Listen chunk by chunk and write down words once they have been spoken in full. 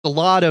A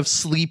lot of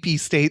sleepy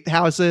state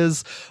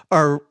houses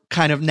are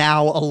kind of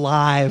now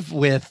alive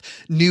with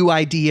new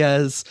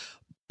ideas,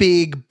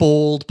 big,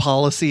 bold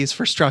policies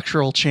for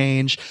structural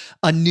change,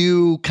 a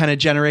new kind of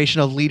generation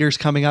of leaders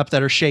coming up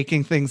that are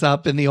shaking things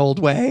up in the old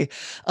way,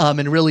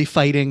 and really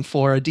fighting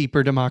for a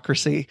deeper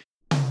democracy.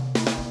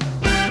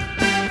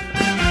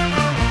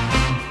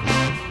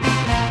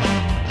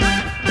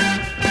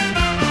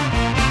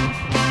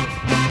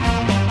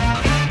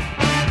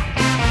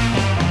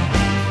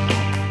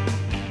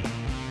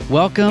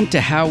 Welcome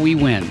to How We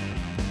Win.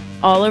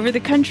 All over the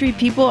country,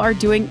 people are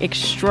doing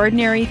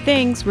extraordinary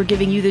things. We're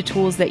giving you the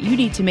tools that you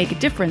need to make a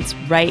difference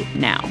right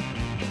now.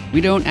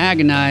 We don't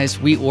agonize,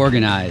 we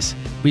organize.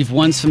 We've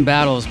won some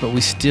battles, but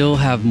we still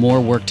have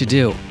more work to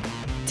do.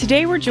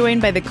 Today, we're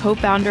joined by the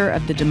co-founder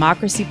of the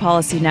Democracy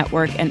Policy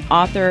Network and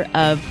author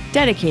of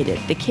Dedicated,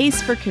 The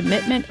Case for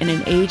Commitment in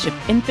an Age of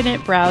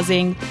Infinite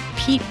Browsing,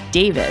 Pete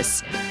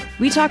Davis.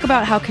 We talk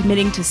about how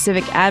committing to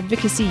civic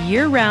advocacy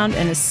year-round,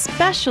 and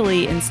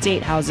especially in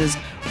state houses,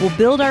 will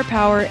build our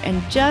power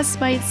and just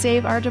might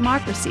save our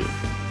democracy.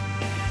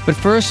 But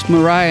first,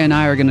 Mariah and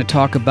I are going to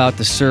talk about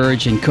the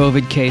surge in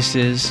COVID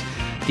cases,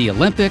 the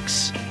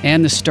Olympics,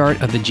 and the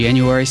start of the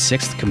January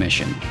 6th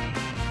Commission.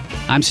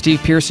 I'm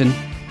Steve Pearson.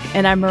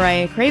 And I'm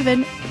Mariah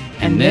Craven.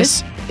 And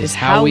this is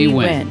How We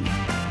Win.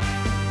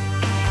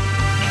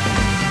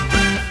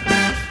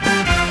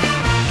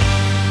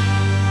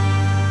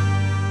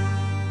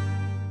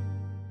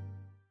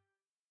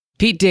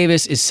 Pete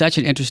Davis is such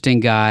an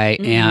interesting guy,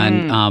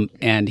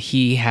 and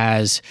he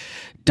has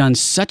done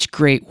such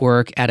great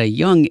work at a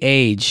young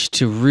age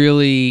to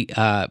really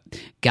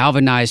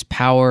galvanize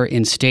power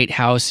in state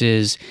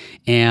houses,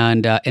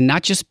 and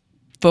not just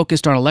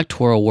focused on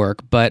electoral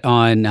work, but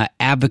on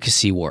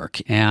advocacy work,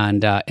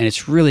 and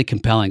it's really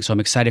compelling. So I'm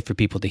excited for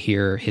people to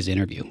hear his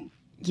interview.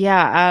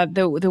 Yeah,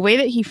 the way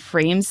that he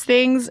frames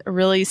things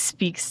really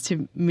speaks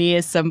to me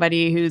as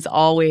somebody who's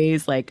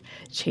always like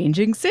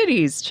changing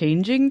cities,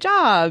 changing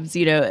jobs.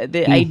 You know,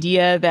 the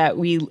idea that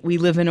we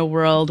live in a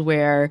world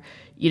where,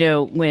 you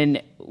know,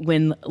 when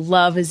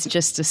love is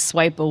just a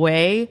swipe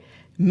away,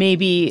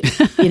 maybe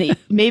an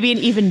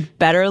even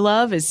better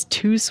love is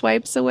 2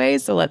 swipes away.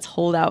 So let's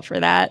hold out for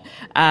that.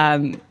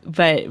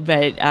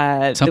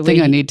 But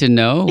something I need to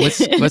know.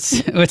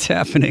 What's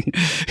happening?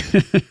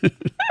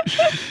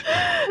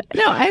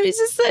 No, I was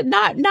just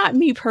not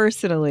me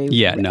personally.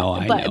 Yeah, no,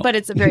 I know. But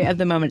it's very of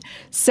the moment.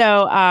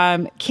 So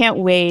can't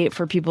wait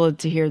for people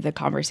to hear the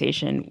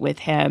conversation with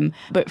him.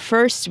 But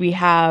first, we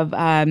have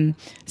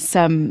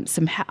some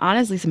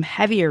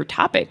heavier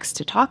topics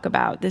to talk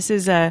about. This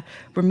is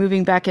we're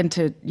moving back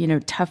into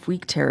tough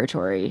week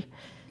territory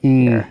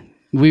here.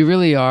 We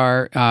really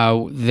are.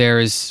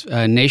 There's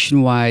a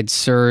nationwide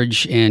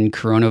surge in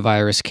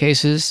coronavirus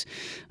cases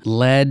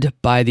led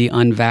by the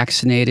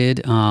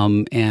unvaccinated,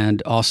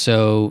 and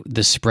also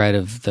the spread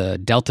of the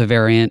Delta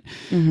variant,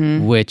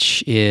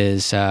 which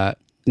is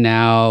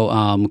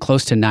now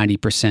close to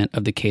 90%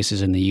 of the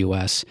cases in the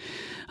U.S.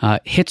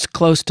 Hits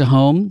close to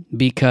home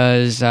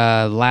because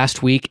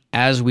last week,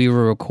 as we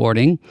were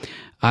recording,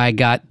 I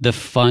got the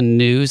fun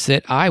news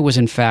that I was,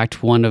 in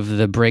fact, one of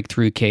the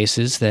breakthrough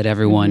cases that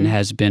everyone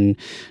has been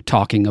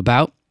talking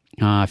about.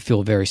 I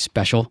feel very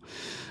special.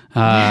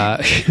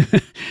 And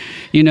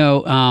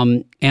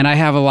I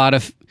have a lot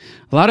of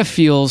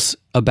feels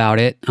about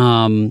it.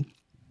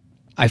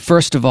 I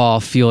first of all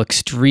feel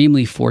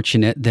extremely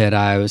fortunate that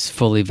I was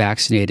fully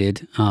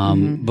vaccinated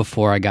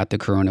before I got the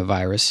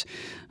coronavirus.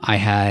 I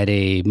had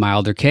a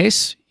milder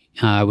case.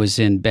 I was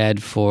in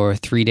bed for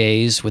 3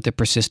 days with a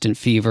persistent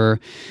fever,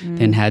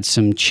 then had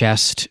some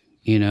chest,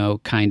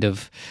 kind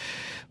of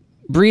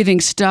breathing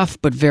stuff,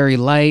 but very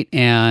light,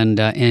 and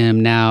am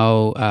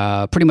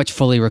now pretty much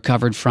fully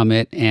recovered from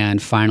it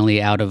and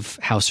finally out of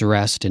house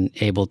arrest and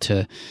able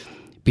to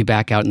be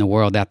back out in the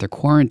world after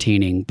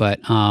quarantining.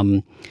 But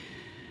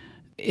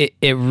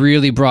it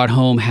really brought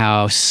home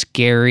how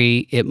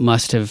scary it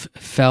must have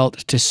felt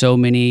to so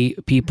many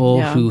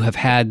people who have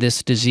had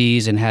this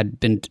disease and had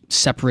been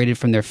separated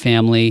from their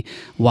family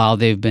while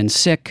they've been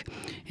sick,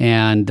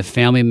 and the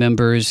family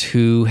members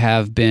who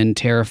have been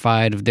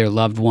terrified of their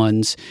loved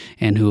ones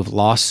and who have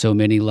lost so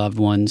many loved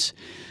ones.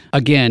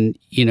 Again,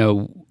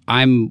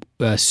 I'm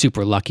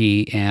super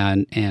lucky,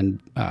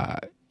 and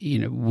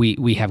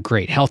we have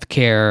great health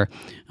care,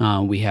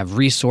 we have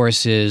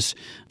resources,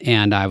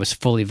 and I was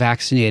fully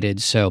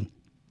vaccinated, so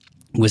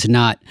was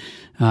not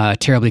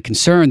terribly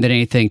concerned that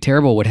anything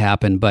terrible would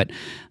happen. But,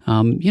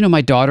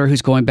 my daughter,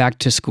 who's going back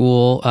to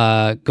school,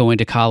 going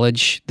to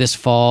college this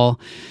fall,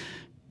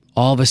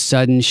 all of a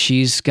sudden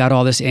she's got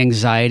all this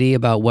anxiety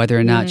about whether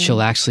or not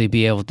she'll actually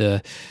be able to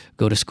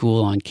go to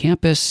school on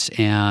campus.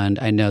 And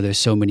I know there's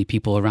so many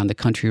people around the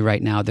country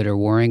right now that are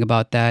worrying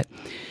about that.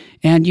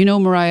 And,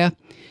 Mariah,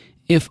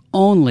 if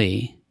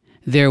only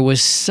there was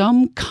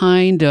some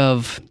kind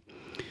of,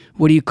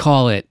 what do you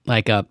call it,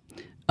 like a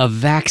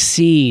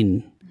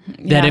vaccine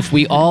that if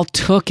we all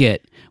took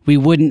it, we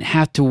wouldn't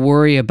have to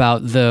worry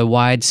about the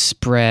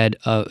widespread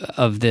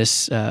of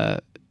this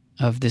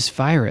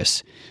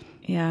virus.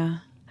 Yeah.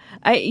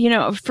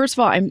 First of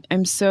all,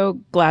 I'm so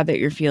glad that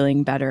you're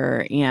feeling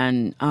better,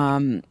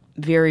 and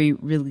very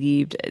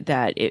relieved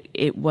that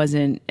it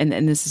wasn't,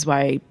 and this is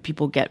why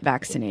people get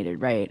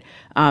vaccinated, right?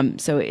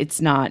 So it's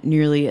not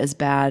nearly as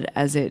bad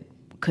as it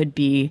could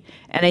be.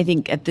 And I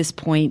think at this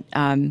point,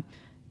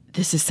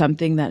 this is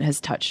something that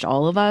has touched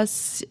all of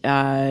us,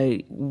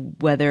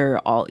 whether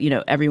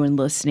everyone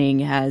listening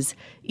has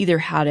either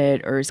had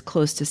it or is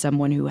close to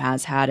someone who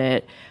has had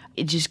it.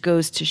 It just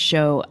goes to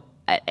show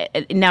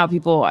now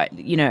people,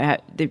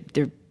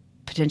 they're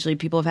potentially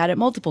people have had it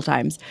multiple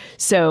times.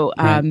 So,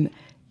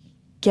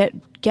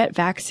 get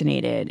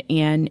vaccinated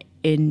and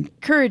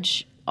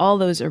encourage all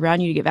those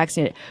around you to get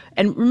vaccinated.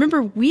 And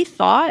remember, we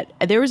thought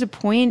there was a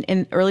point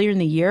earlier in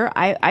the year,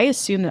 I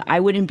assumed that I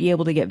wouldn't be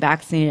able to get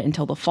vaccinated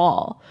until the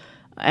fall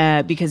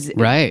because the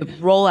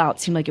rollout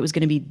seemed like it was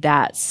going to be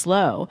that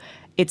slow.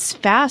 It's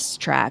fast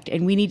tracked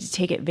and we need to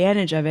take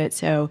advantage of it.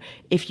 So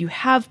if you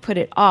have put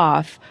it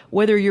off,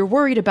 whether you're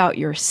worried about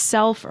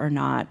yourself or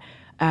not,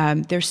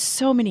 there's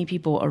so many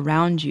people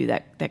around you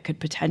that could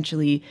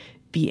potentially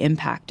be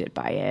impacted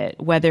by it,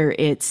 whether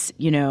it's,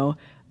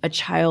 a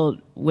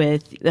child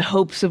with the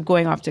hopes of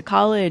going off to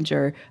college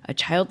or a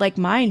child like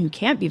mine who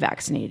can't be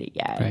vaccinated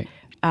yet.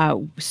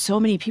 Right. So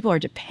many people are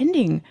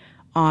depending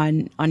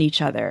on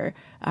each other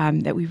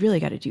that we really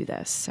got to do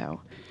this. So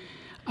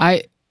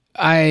I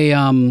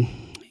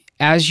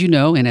as you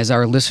know, and as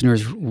our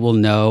listeners will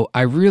know,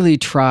 I really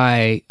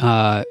try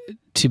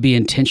to be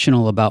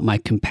intentional about my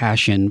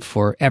compassion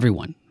for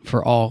everyone,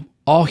 for all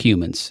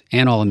humans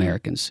and all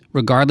Americans,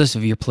 regardless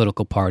of your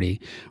political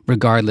party,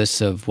 regardless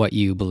of what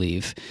you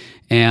believe.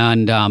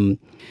 And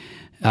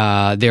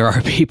there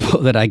are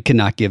people that I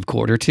cannot give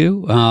quarter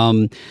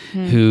to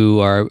who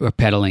are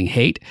peddling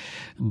hate.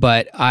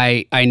 But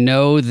I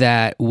know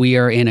that we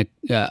are in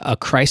a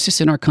crisis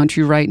in our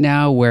country right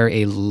now where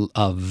a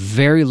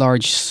very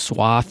large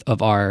swath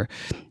of our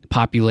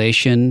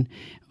population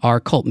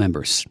are cult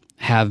members,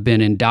 have been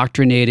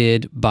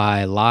indoctrinated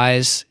by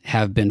lies,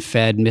 have been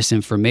fed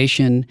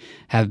misinformation,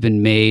 have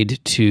been made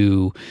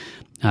to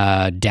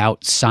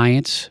doubt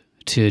science,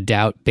 to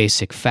doubt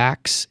basic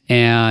facts.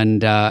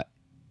 And,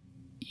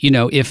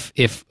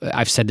 if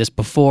I've said this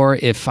before,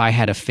 if I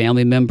had a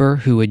family member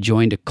who had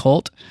joined a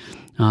cult,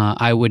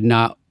 I would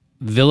not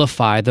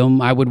vilify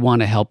them. I would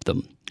want to help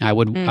them. I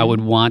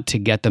would want to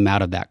get them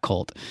out of that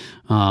cult.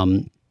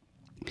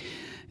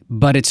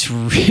 But it's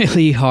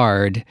really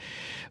hard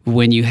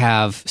when you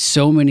have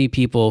so many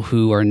people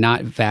who are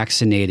not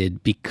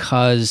vaccinated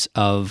because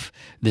of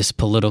this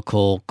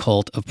political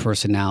cult of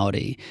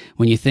personality.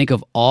 When you think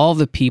of all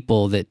the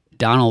people that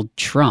Donald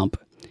Trump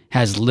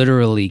has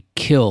literally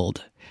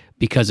killed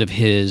because of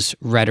his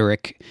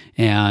rhetoric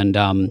and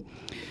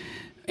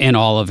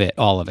all of it.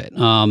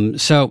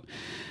 So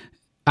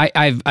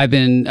I've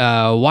been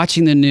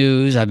watching the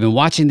news. I've been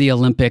watching the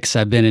Olympics.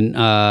 I've been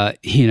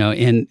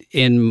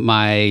in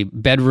my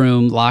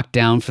bedroom locked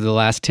down for the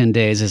last 10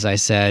 days, as I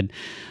said,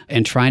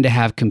 and trying to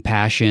have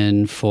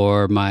compassion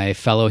for my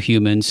fellow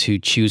humans who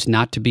choose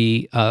not to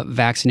be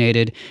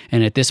vaccinated.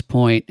 And at this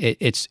point,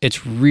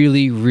 it's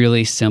really,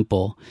 really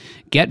simple.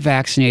 Get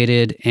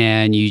vaccinated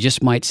and you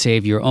just might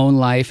save your own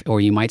life or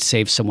you might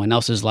save someone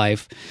else's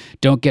life.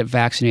 Don't get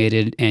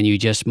vaccinated and you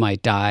just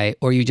might die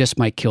or you just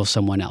might kill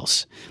someone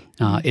else.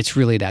 It's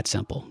really that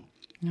simple.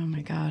 Oh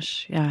my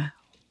gosh. Yeah.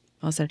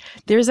 Well said.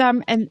 There's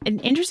an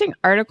interesting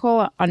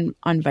article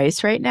on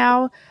Vice right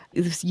now.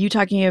 You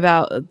talking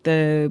about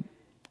the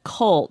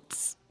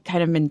cults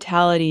kind of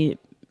mentality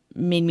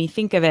made me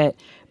think of it.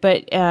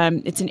 But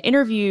it's an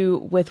interview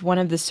with one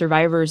of the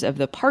survivors of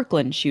the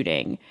Parkland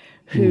shooting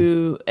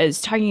who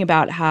is talking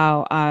about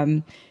how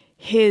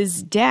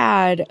his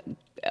dad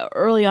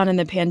early on in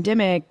the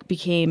pandemic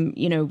became,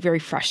 very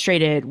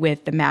frustrated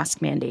with the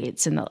mask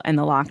mandates and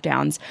the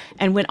lockdowns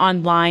and went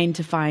online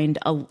to find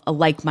a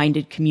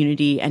like-minded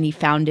community, and he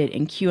found it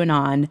in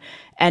QAnon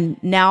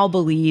and now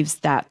believes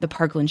that the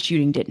Parkland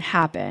shooting didn't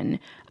happen.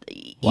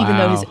 Wow. Even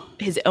though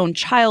his own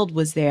child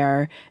was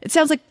there. It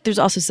sounds like there's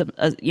also some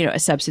a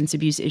substance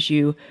abuse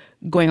issue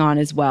going on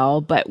as well,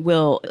 but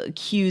will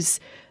accuse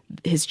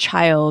his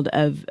child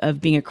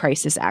of being a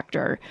crisis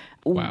actor.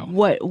 Wow.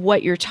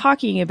 What you're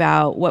talking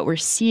about, what we're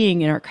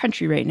seeing in our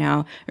country right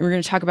now, and we're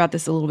going to talk about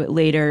this a little bit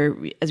later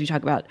as we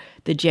talk about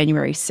the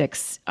January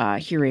 6th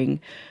hearing.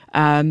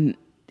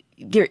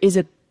 There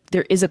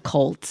is a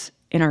cult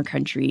in our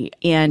country,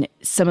 and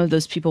some of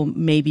those people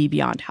may be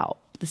beyond help.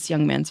 This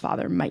young man's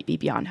father might be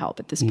beyond help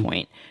at this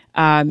point.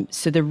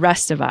 So the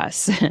rest of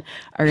us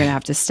are going to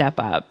have to step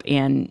up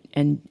and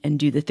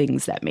do the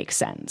things that make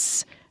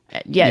sense.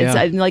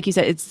 Yeah. It's, like you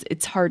said,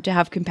 it's hard to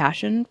have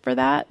compassion for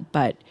that,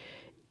 but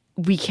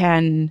we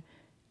can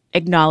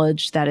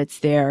acknowledge that it's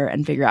there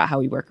and figure out how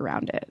we work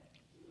around it.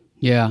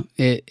 Yeah,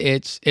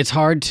 it's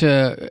hard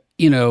to,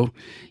 you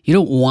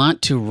don't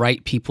want to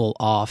write people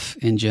off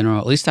in general.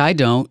 At least I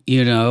don't,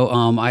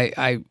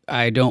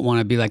 I don't want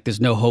to be like,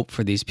 there's no hope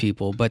for these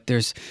people, but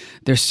there's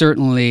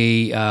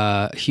certainly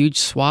huge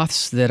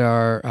swaths that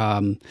are,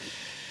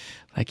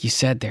 like you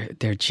said,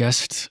 they're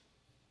just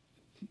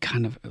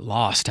kind of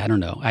lost. I don't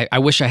know. I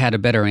wish I had a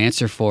better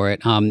answer for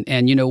it. And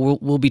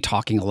we'll be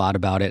talking a lot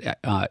about it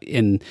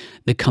in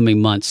the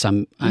coming months.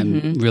 I'm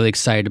really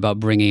excited about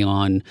bringing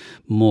on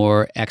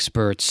more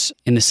experts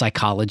in the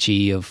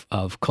psychology of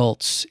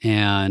cults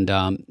and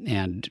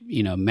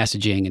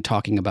messaging and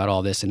talking about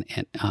all this and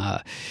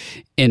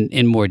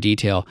in more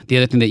detail. The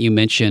other thing that you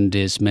mentioned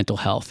is mental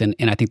health, and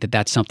I think that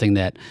that's something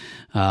that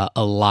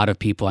a lot of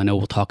people, I know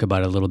we'll talk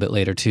about it a little bit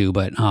later too,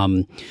 but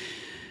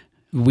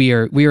we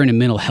are in a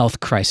mental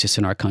health crisis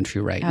in our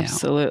country right now.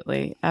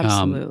 Absolutely.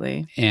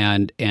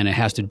 And it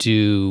has to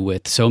do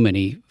with so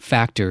many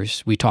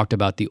factors. We talked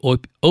about the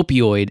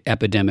opioid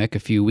epidemic a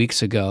few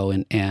weeks ago,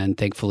 and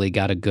thankfully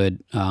got a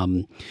good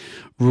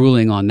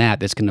ruling on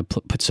that's going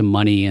to put some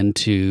money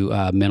into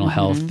mental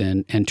health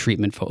and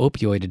treatment for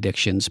opioid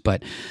addictions.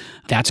 But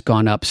that's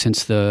gone up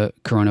since the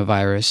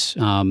coronavirus.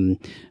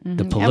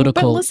 The political.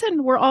 But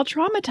listen, we're all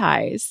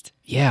traumatized.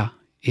 Yeah.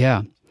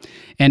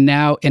 And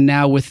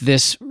now with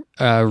this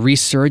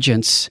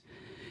resurgence,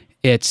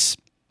 it's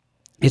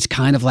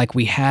kind of like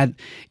we had,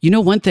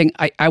 one thing,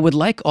 I would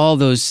like all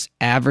those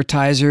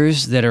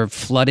advertisers that are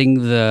flooding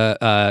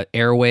the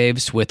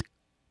airwaves with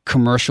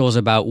commercials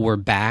about we're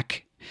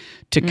back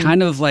to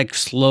kind of like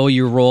slow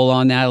your roll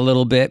on that a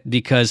little bit,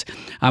 because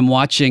I'm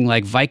watching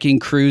like Viking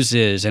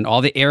Cruises and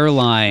all the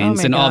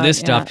airlines all this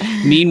stuff.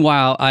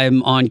 Meanwhile,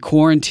 I'm on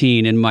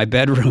quarantine in my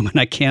bedroom and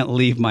I can't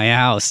leave my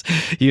house,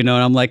 and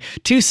I'm like,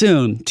 too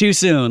soon,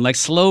 like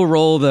slow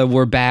roll the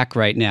we're back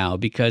right now,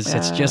 because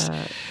it's just,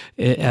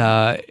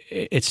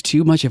 it's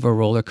too much of a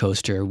roller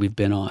coaster we've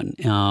been on.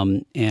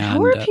 And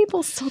how are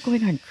people still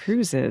going on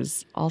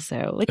cruises?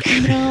 Also, like,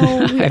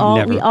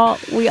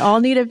 we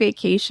all need a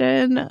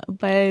vacation,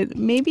 but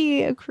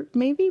maybe a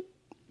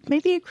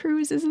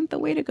cruise isn't the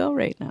way to go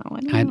right now.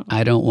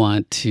 I don't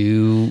want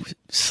to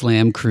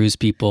slam cruise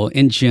people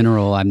in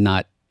general.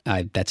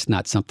 That's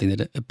not something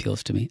that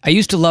appeals to me. I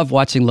used to love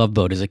watching Love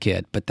Boat as a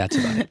kid, but that's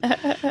about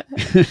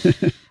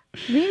it.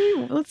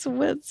 Maybe let's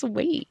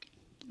wait.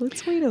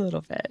 Let's wait a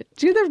little bit.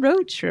 Do the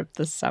road trip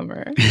this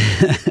summer.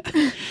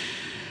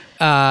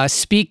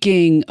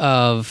 Speaking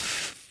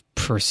of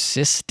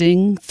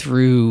persisting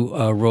through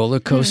a roller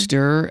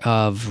coaster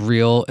of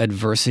real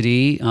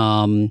adversity,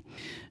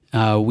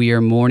 we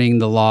are mourning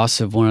the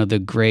loss of one of the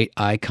great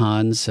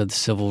icons of the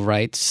civil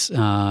rights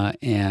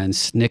and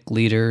SNCC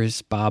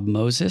leaders, Bob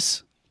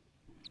Moses.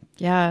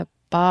 Yeah,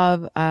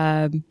 Bob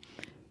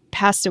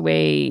passed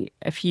away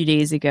a few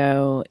days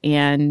ago,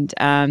 and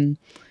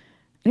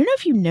I don't know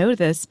if you know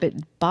this, but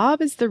Bob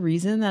is the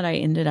reason that I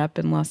ended up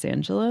in Los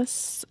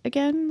Angeles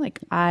again. Like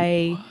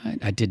I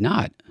did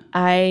not.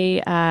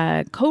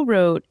 I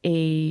co-wrote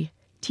a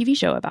TV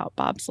show about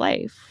Bob's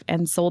life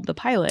and sold the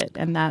pilot,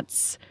 and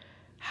that's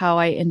how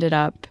I ended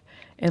up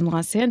in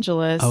Los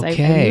Angeles.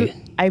 Okay.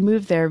 I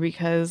moved there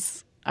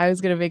because I was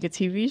going to make a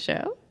TV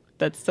show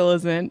that still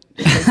hasn't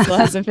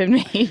been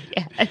made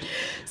yet.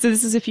 So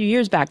this is a few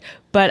years back,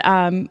 but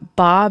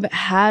Bob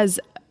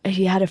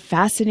he had a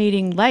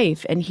fascinating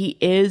life, and he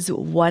is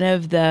one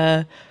of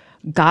the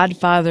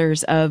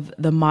godfathers of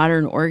the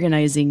modern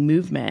organizing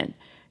movement.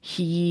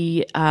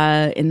 He,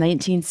 in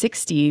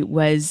 1960,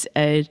 was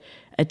a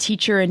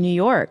teacher in New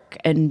York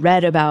and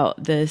read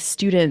about the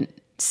student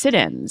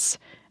sit-ins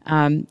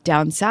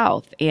down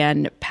south,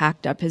 and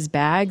packed up his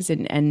bags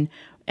and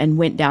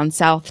went down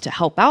south to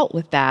help out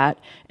with that,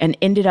 and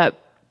ended up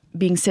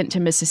being sent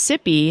to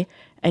Mississippi.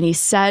 And he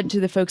said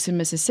to the folks in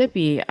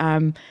Mississippi,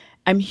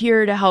 I'm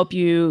here to help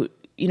you,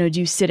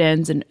 do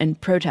sit-ins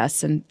and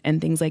protests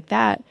and things like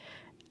that.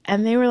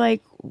 And they were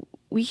like,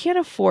 we can't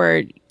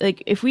afford,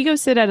 like, if we go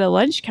sit at a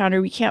lunch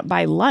counter, we can't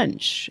buy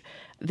lunch.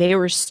 They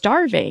were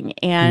starving.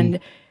 And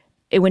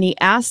when he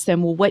asked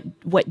them, well,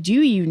 what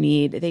do you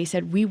need? They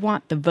said, we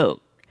want the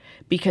vote,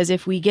 because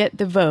if we get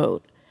the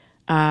vote,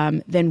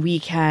 then we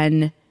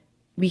can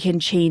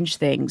change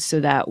things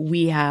so that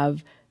we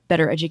have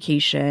better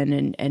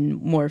education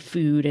and more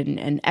food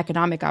and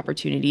economic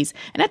opportunities.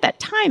 And at that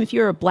time, if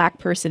you're a Black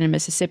person in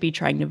Mississippi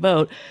trying to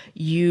vote,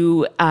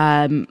 you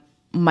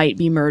might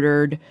be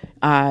murdered,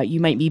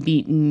 you might be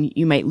beaten,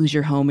 you might lose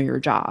your home or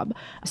your job.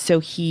 So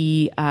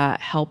he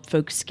helped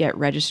folks get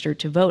registered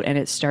to vote, and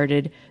it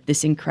started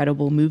this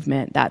incredible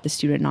movement that the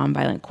Student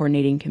Nonviolent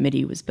Coordinating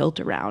Committee was built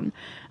around.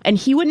 And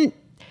he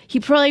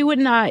probably would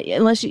not,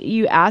 unless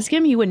you ask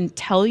him, he wouldn't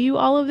tell you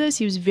all of this.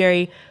 He was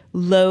very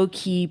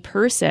low-key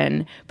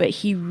person, but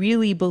he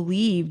really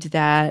believed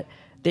that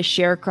the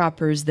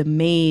sharecroppers, the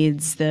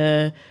maids,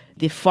 the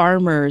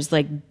farmers,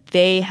 like,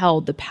 they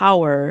held the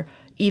power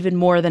even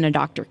more than a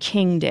Dr.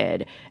 King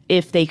did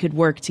if they could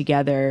work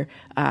together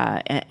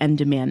and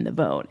demand the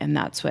vote. And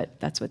that's what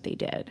they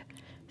did.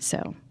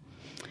 So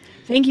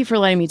thank you for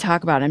letting me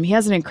talk about him. He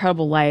has an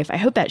incredible life. I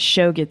hope that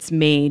show gets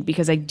made,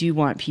 because I do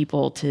want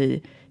people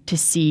to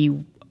see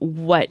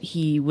what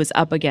he was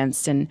up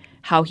against and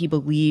how he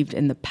believed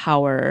in the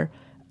power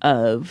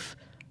of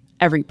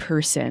every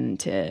person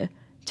to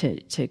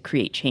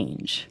create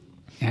change.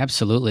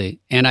 Absolutely.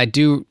 And I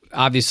do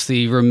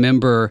obviously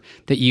remember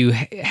that you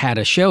had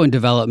a show in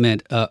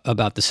development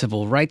about the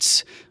civil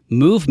rights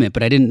movement,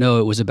 but I didn't know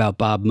it was about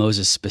Bob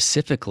Moses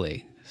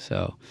specifically.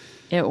 So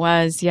it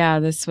was, yeah.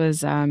 This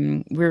was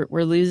we're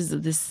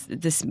losing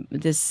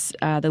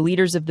the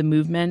leaders of the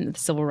movement, the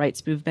civil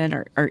rights movement,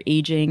 are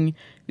aging.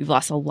 We've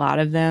lost a lot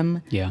of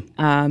them. Yeah.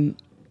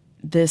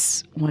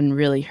 This one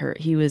really hurt.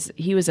 He was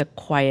a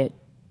quiet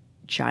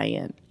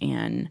giant,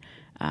 and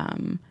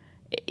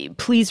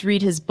please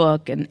read his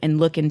book and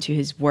look into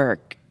his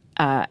work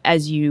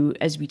as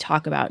we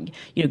talk about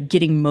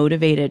getting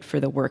motivated for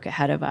the work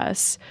ahead of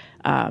us.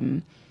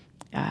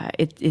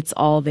 It's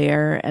all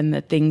there, and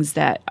the things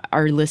that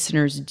our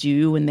listeners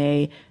do when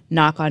they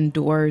knock on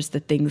doors,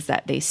 the things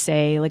that they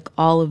say, like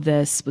all of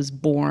this was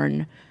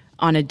born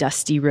on a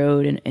dusty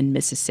road in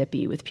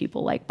Mississippi with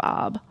people like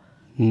Bob.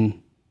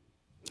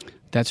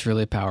 That's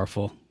really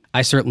powerful.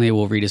 I certainly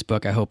will read his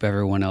book. I hope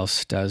everyone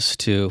else does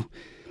too.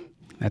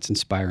 That's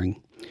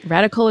inspiring.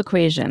 Radical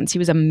Equations. He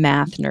was a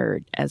math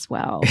nerd as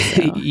well.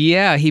 So.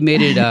 Yeah, he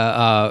made it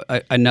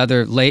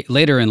another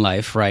later in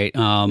life, right?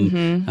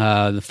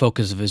 The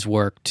focus of his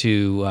work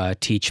to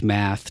teach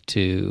math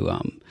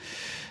to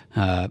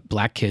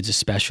Black kids,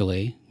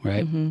 especially,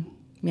 right?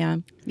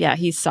 Yeah.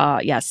 He saw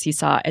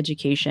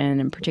education,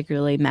 and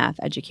particularly math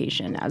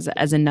education,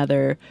 as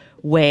another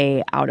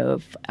way out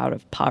of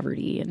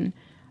poverty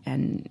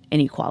and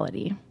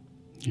inequality.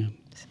 Yeah.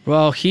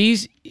 Well,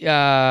 he's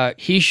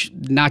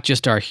not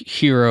just our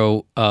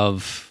hero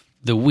of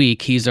the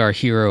week; he's our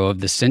hero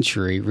of the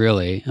century,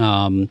 really.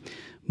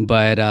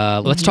 But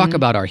let's talk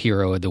about our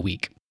hero of the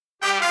week.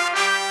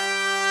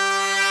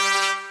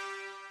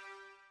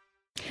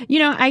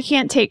 I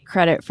can't take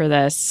credit for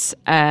this,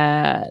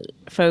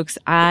 folks.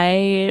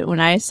 When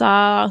I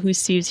saw who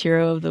Steve's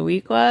hero of the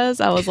week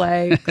was, I was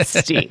like,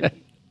 Steve.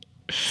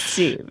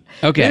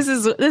 Okay.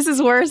 This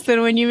is worse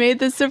than when you made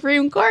the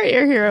Supreme Court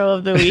your hero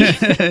of the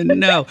week.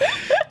 No,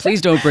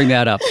 please don't bring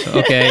that up.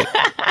 Okay.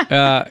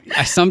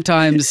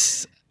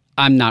 Sometimes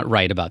I'm not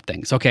right about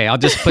things. Okay, I'll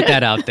just put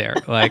that out there.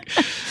 Like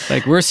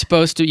we're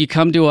supposed to. You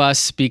come to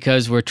us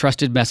because we're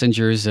trusted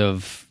messengers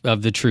of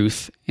the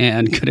truth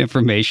and good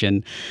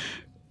information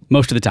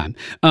most of the time.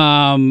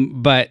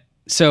 But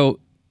so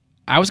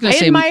I was going to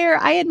say,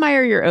 I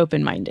admire your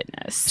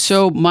open-mindedness.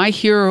 So my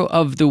hero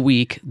of the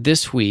week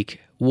this week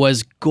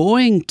was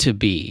going to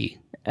be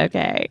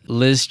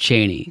Liz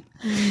Cheney.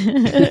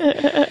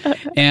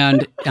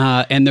 And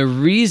the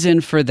reason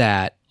for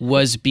that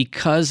was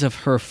because of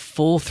her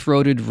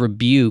full-throated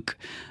rebuke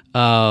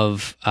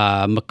of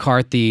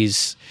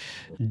McCarthy's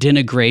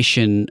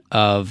denigration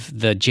of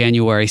the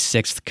January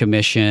 6th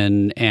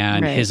Commission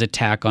and his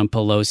attack on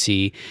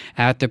Pelosi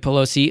after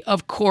Pelosi,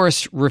 of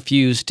course,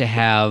 refused to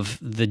have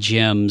the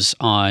Jims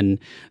on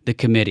the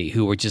committee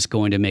who were just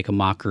going to make a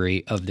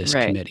mockery of this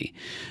committee.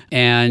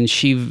 And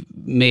she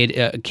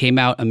came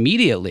out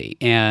immediately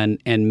and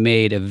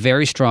made a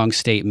very strong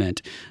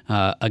statement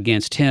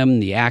against him,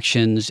 the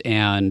actions,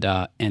 and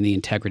the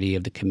integrity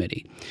of the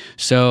committee.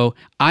 So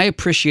I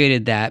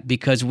appreciated that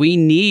because we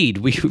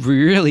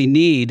really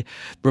need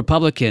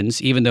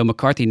Republicans, even though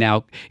McCarthy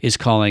now is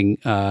calling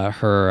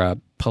her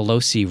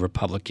Pelosi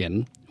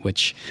Republican,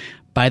 which,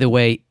 by the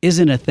way,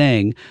 isn't a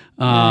thing.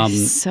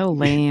 So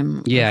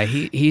lame. Yeah,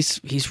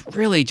 he's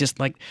really just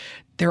like,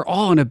 they're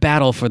all in a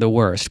battle for the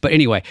worst. But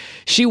anyway,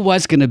 she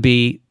was going to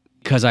be,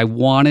 because I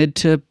wanted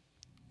to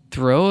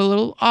throw a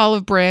little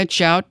olive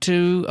branch out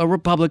to a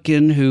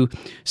Republican who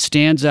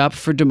stands up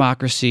for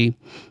democracy.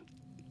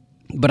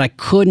 But I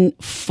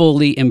couldn't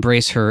fully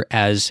embrace her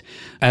as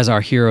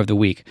our hero of the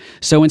week.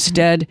 So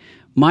instead,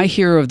 my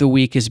hero of the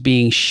week is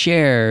being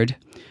shared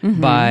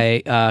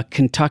by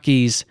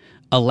Kentucky's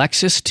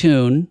Alexis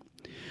Toone,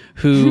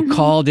 who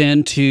called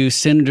into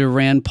Senator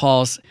Rand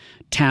Paul's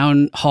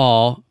town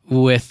hall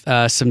with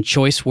some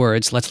choice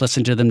words. Let's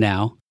listen to them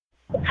now.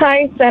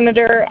 Hi,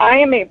 Senator. I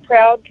am a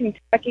proud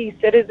Kentucky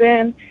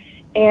citizen,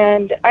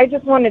 and I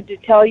just wanted to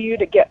tell you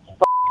to get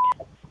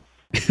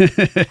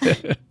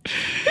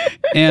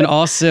And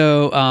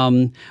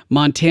also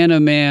Montana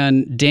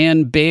man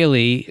Dan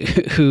Bailey,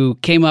 who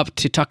came up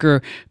to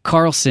Tucker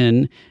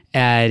Carlson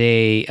at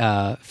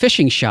a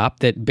fishing shop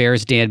that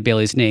bears Dan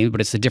Bailey's name, but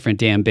it's a different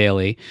Dan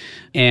Bailey,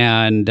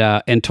 and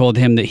told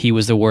him that he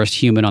was the worst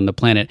human on the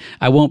planet.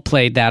 I won't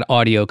play that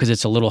audio because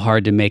it's a little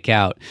hard to make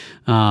out,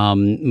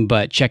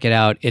 but check it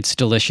out. It's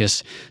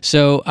delicious.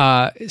 So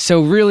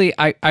really,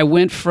 I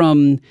went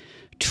from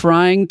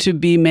trying to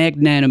be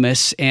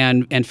magnanimous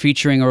and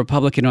featuring a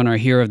Republican on our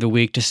Hero of the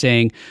Week to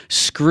saying,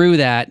 screw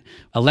that,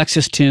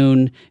 Alexis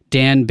Toone,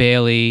 Dan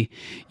Bailey,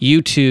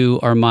 you two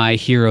are my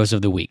heroes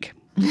of the week.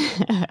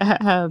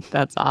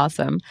 That's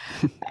awesome.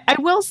 I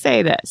will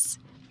say this.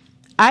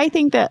 I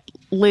think that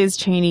Liz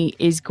Cheney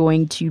is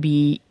going to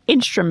be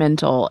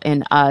instrumental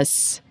in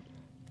us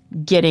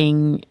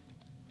getting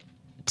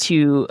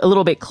to a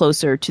little bit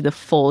closer to the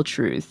full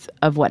truth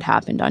of what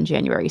happened on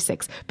January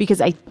 6th,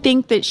 because I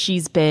think that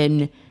she's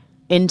been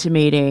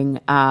intimating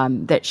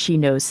that she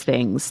knows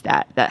things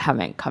that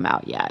haven't come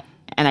out yet.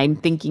 And I'm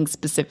thinking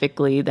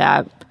specifically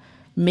that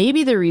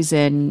maybe the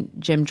reason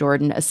Jim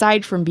Jordan,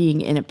 aside from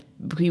being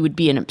he would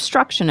be an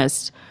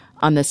obstructionist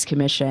on this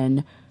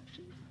commission,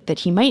 that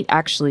he might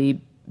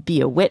actually be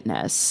a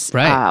witness,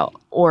 right?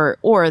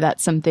 Or that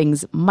some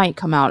things might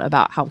come out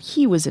about how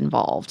he was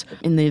involved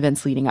in the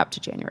events leading up to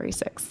January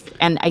 6th.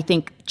 And I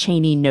think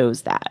Cheney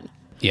knows that.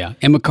 Yeah,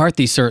 and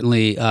McCarthy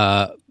certainly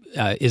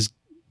is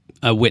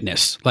a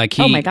witness. Like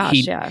he, oh my gosh,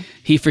 yeah,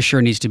 he for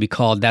sure needs to be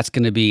called. That's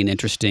going to be an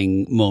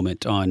interesting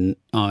moment on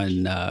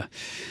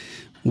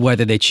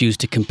whether they choose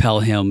to compel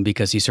him,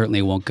 because he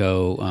certainly won't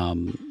go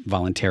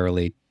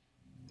voluntarily.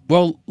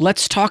 Well,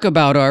 let's talk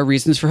about our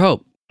reasons for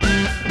hope.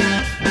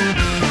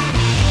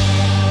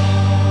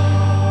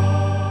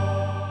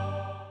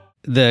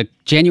 The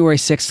January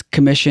 6th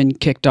commission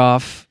kicked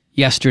off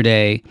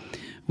yesterday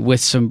with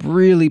some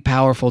really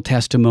powerful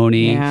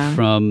testimony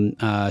from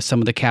some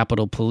of the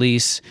Capitol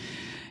Police,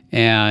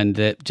 and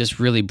that just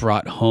really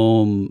brought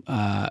home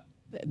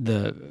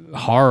the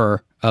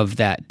horror of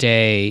that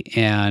day.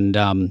 And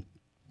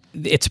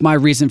it's my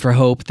reason for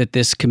hope that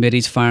this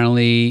committee's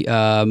finally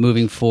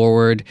moving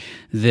forward.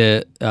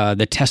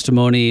 The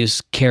testimony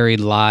is carried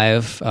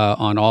live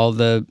on all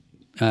the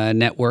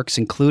networks,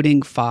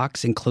 including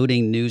Fox,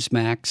 including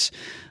Newsmax.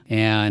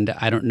 And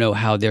I don't know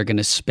how they're going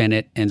to spin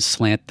it and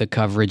slant the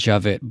coverage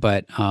of it,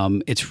 but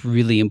it's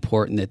really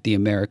important that the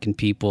American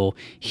people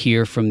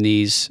hear from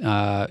these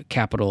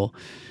Capitol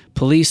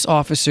Police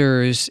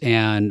officers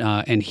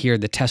and hear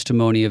the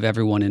testimony of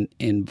everyone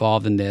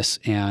involved in this,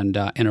 and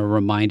are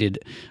reminded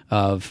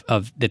of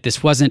that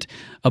this wasn't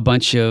a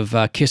bunch of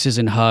kisses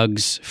and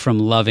hugs from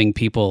loving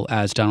people,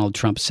 as Donald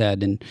Trump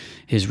said in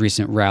his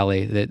recent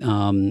rally.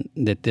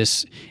 That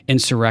this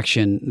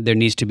insurrection, there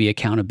needs to be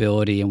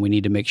accountability, and we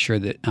need to make sure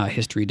that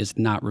history does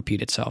not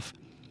repeat itself.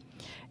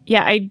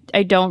 Yeah,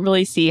 I don't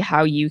really see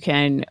how you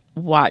can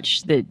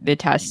watch the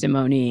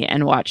testimony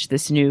and watch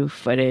this new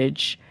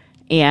footage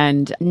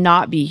and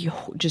not be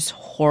just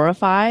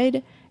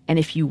horrified. And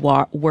if you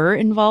were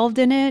involved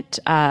in it,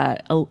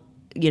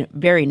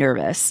 very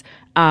nervous.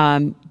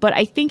 But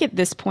I think at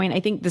this point,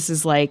 I think this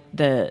is like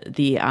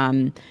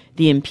the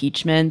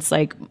impeachments.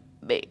 Like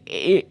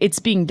it's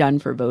being done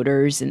for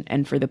voters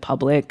and for the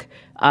public,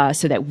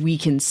 so that we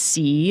can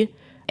see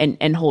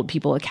and hold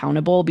people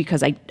accountable.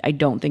 Because I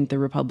don't think the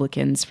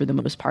Republicans, for the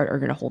most part, are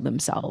going to hold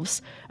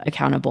themselves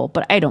accountable.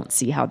 But I don't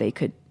see how they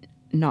could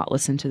not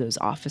listen to those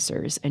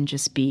officers and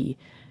just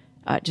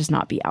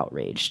not be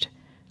outraged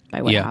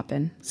by what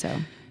happened. So,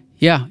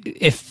 yeah,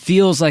 it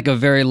feels like a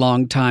very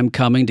long time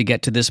coming to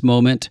get to this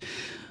moment.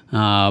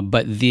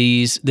 But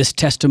this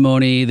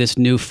testimony, this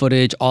new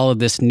footage, all of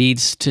this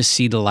needs to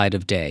see the light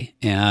of day,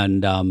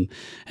 and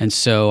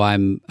so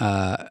I'm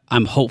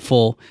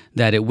hopeful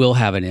that it will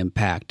have an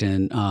impact,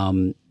 and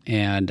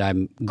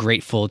I'm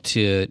grateful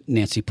to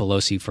Nancy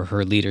Pelosi for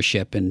her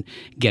leadership in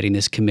getting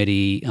this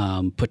committee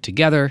put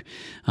together,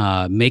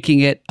 making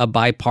it a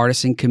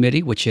bipartisan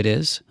committee, which it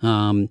is,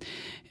 and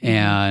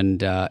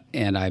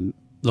I'm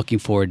looking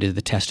forward to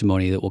the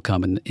testimony that will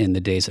come in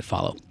the days that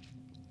follow.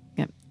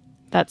 Yep,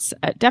 that's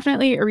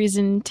definitely a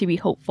reason to be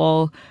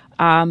hopeful.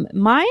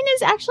 Mine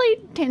is actually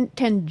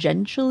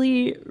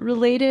tangentially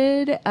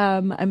related.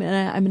 I'm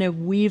gonna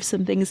weave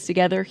some things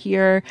together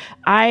here.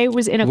 I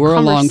was in We're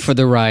along for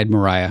the ride,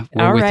 Mariah.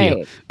 We're All with right.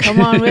 you.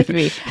 Come on with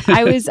me.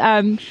 I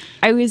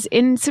was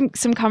in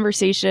some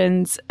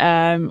conversations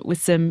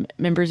with some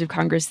members of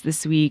Congress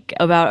this week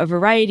about a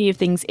variety of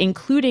things,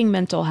 including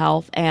mental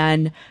health,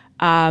 and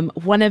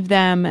one of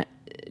them,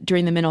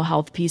 during the mental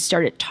health piece,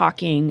 started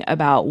talking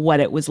about what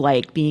it was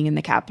like being in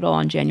the Capitol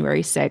on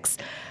January 6th.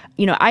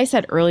 I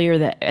said earlier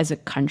that as a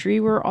country,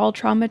 we're all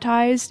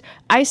traumatized.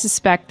 I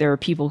suspect there are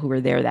people who were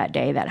there that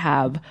day that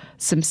have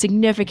some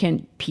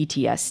significant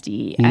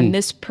PTSD. And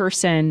this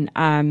person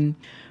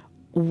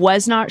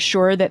was not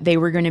sure that they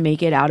were going to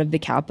make it out of the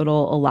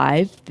Capitol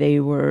alive.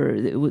 There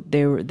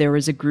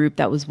was a group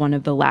that was one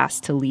of the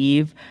last to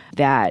leave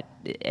that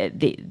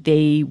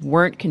they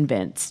weren't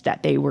convinced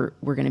that they were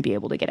going to be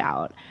able to get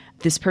out.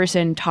 This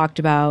person talked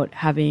about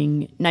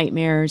having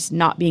nightmares,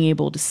 not being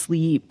able to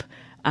sleep,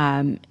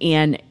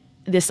 and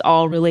this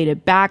all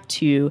related back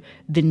to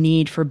the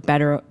need for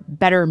better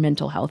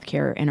mental health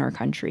care in our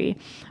country.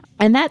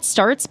 And that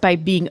starts by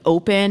being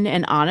open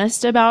and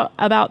honest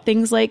about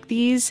things like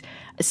these.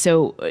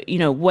 So,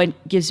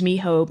 what gives me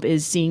hope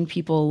is seeing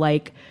people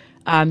like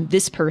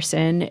this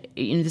person.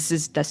 This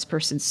is this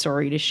person's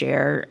story to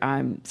share,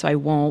 so I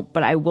won't.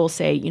 But I will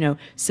say,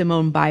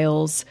 Simone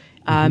Biles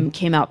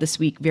came out this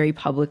week very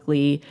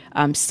publicly,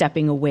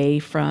 stepping away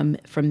from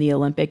the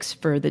Olympics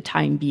for the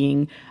time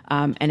being,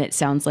 and it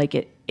sounds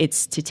like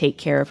it's to take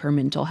care of her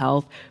mental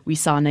health. We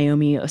saw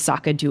Naomi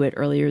Osaka do it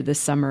earlier this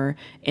summer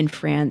in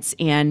France.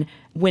 And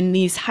when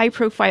these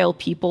high-profile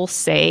people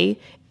say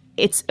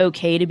it's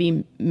okay to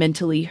be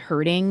mentally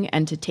hurting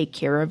and to take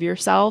care of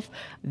yourself,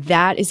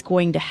 that is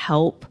going to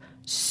help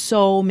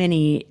so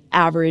many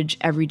average,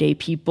 everyday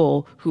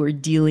people who are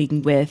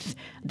dealing with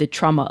the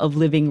trauma of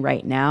living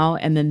right now,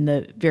 and then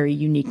the very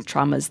unique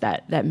traumas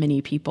that many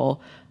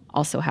people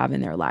also have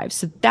in their lives.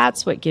 So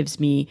that's what gives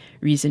me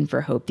reason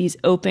for hope, these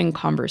open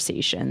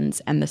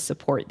conversations and the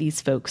support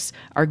these folks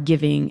are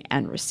giving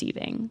and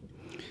receiving.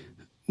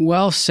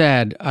 Well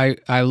said.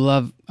 I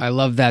love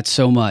that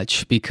so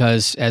much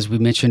because, as we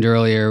mentioned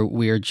earlier,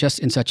 we are just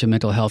in such a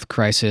mental health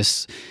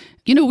crisis.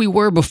 We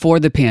were before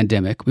the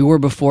pandemic. We were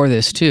before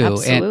this too.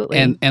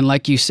 Absolutely. And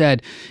like you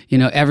said,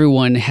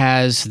 everyone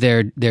has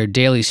their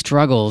daily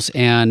struggles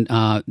and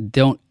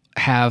don't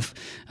have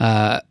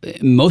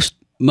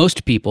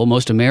most people,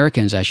 most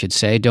Americans, I should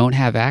say, don't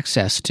have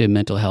access to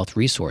mental health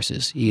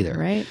resources either.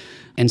 Right.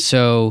 And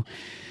so,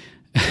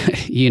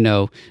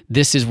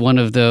 this is one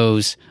of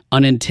those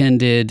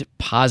unintended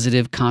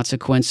positive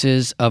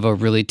consequences of a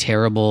really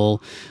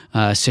terrible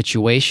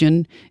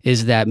situation,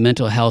 is that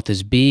mental health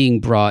is being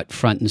brought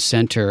front and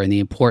center, and the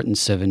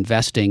importance of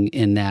investing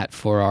in that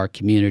for our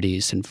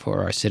communities and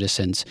for our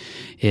citizens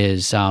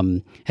has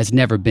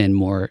never been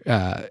more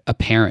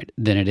apparent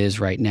than it is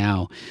right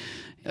now.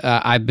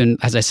 I've been,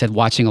 as I said,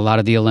 watching a lot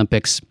of the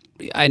Olympics.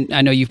 I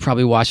know you've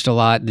probably watched a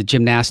lot. The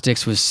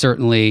gymnastics was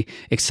certainly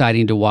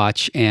exciting to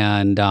watch,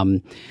 and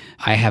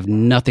I have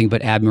nothing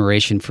but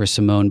admiration for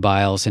Simone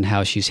Biles and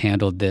how she's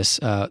handled this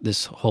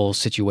whole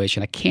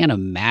situation. I can't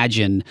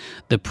imagine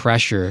the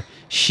pressure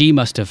she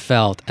must have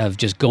felt of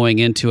just going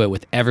into it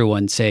with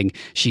everyone saying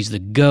she's the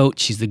GOAT,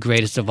 she's the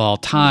greatest of all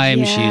time,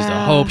 she's the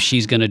hope,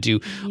 she's going to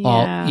do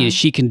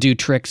she can do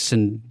tricks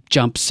and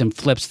jumps and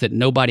flips that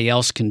nobody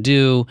else can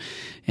do.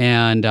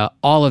 And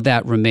all of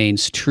that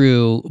remains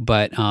true,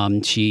 but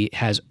she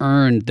has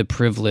earned the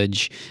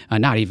privilege,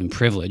 not even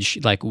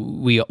privilege, like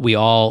we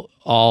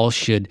all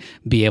should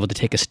be able to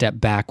take a step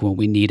back when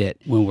we need it,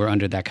 when we're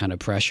under that kind of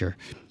pressure.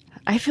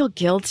 I feel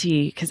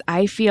guilty because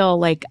I feel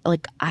like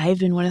I've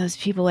been one of those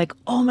people like,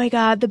 oh my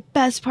God, the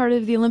best part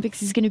of the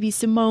Olympics is going to be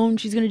Simone.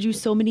 She's going to do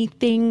so many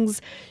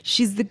things.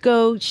 She's the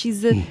GOAT.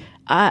 She's the,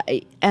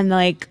 and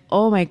like,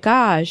 oh my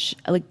gosh,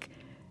 like,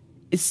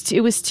 it's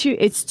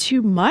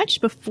too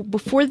much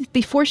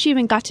before she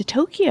even got to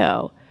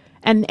Tokyo,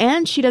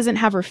 and she doesn't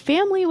have her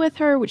family with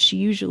her, which she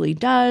usually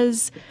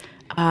does,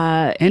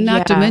 and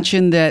not to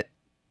mention that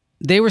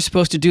they were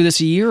supposed to do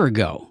this a year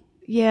ago.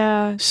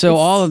 Yeah. So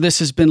all of this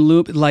has been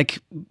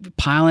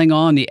piling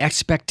on, the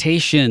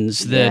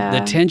expectations,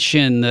 the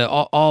tension,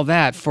 all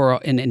that for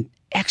an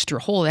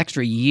whole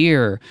extra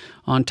year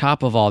on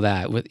top of all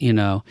that.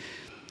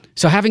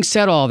 So having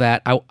said all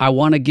that, I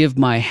want to give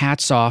my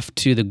hats off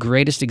to the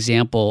greatest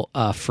example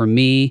for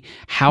me,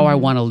 how I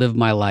want to live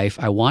my life.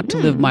 I want to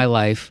live my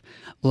life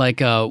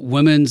like a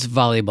women's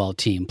volleyball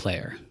team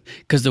player,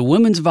 because the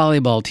women's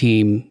volleyball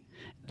team,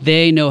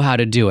 they know how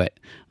to do it.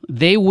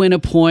 They win a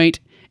point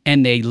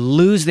and they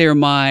lose their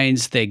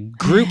minds. They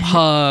group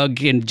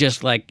hug and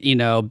just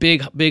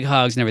big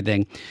hugs and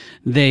everything.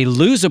 They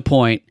lose a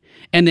point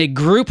and they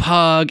group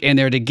hug and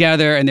they're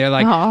together and they're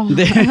like,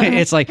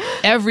 it's like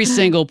every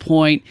single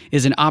point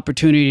is an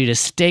opportunity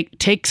to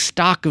take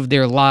stock of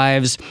their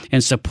lives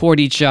and support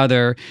each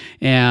other.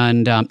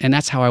 And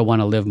that's how I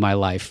want to live my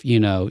life,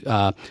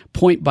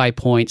 point by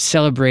point,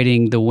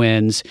 celebrating the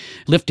wins,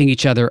 lifting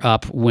each other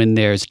up when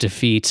there's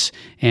defeats,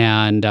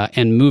 and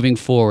moving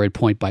forward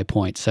point by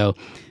point. So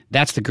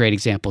that's the great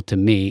example to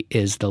me,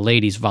 is the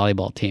ladies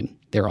volleyball team.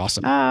 They're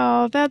awesome.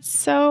 Oh, that's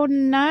so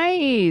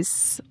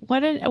nice.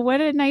 What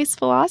a nice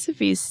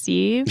philosophy,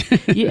 Steve.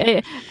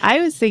 I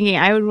was thinking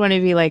I would want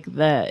to be like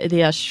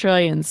the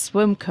Australian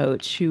swim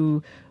coach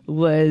who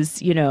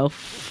was,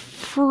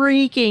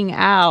 freaking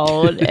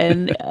out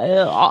and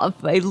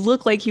it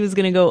looked like he was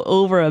going to go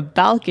over a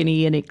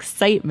balcony in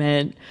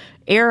excitement,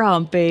 air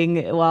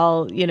humping,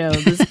 while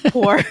this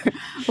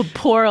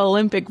poor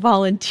Olympic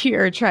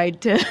volunteer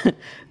tried to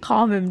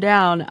calm him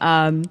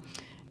down.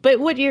 But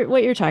what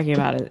you're talking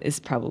about is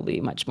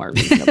probably much more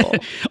reasonable.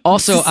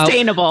 Also,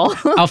 sustainable.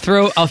 I'll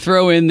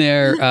throw in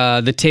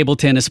there the table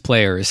tennis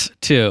players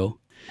too.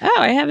 Oh,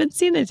 I haven't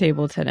seen the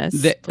table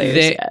tennis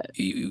players yet.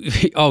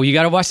 You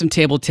got to watch some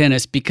table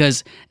tennis,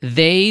 because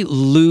they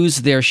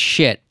lose their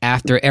shit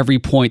after every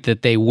point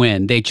that they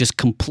win. They just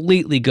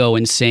completely go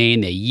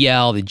insane. They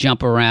yell, they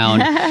jump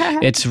around.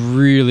 It's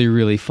really,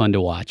 really fun to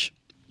watch.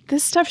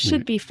 This stuff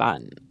should be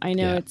fun. I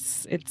know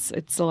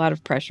it's a lot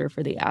of pressure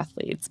for the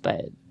athletes,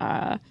 but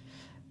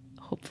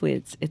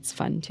hopefully it's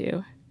fun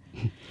too.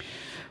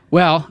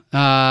 Well,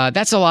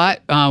 that's a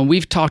lot.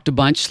 We've talked a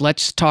bunch.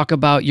 Let's talk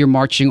about your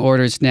marching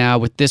orders now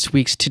with this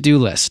week's to-do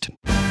list.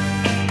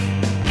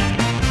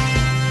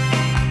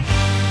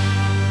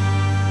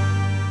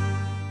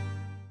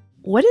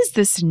 What is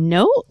this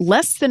note?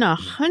 Less than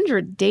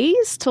 100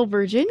 days till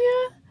Virginia?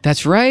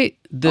 That's right.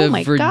 The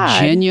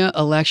Virginia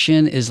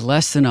election is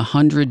less than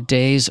 100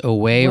 days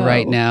away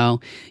right now.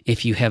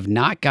 If you have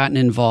not gotten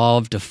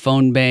involved to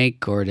phone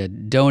bank or to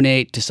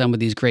donate to some of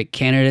these great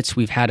candidates,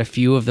 we've had a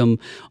few of them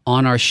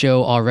on our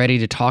show already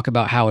to talk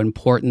about how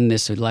important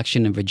this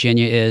election in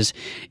Virginia is.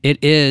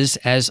 It is,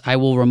 as I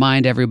will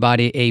remind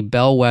everybody, a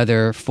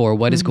bellwether for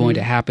what is going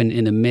to happen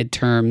in the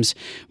midterms.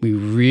 We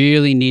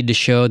really need to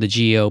show the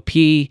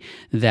GOP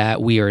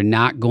that we are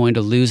not going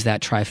to lose that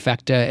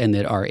trifecta and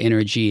that our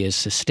energy is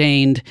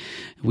sustained.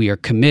 We are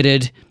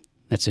committed.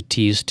 That's a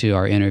tease to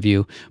our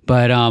interview,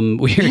 but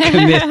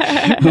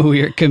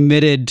we are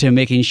committed to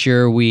making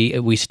sure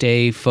we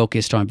stay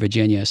focused on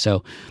Virginia.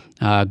 So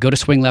go to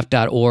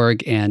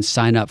swingleft.org and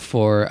sign up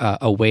for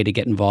a way to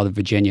get involved in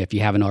Virginia if you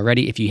haven't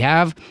already. If you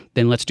have,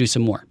 then let's do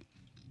some more.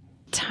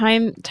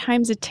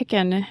 Time's a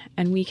ticking,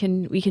 and we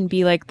can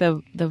be like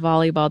the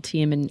volleyball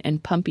team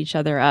and pump each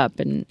other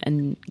up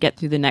and get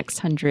through the next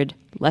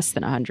less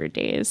than 100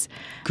 days.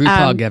 Group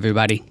hug,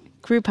 everybody.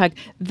 Group hug.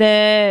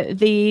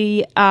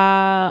 The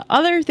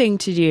other thing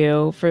to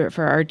do for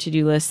our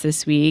to-do list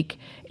this week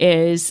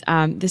is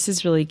this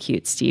is really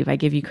cute, Steve. I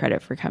give you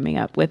credit for coming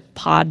up with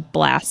Pod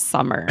Blast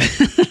Summer.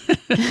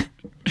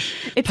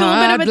 It's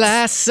Pod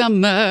Blast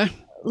Summer.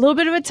 A little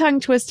bit of a tongue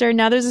twister.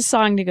 Now there's a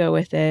song to go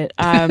with it.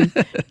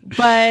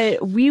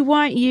 But we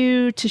want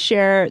you to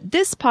share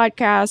this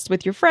podcast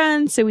with your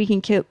friends so we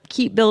can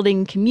keep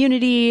building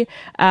community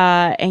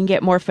and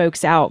get more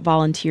folks out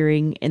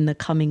volunteering in the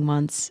coming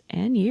months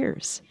and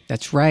years.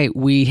 That's right.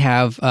 We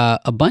have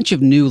a bunch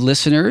of new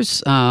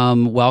listeners.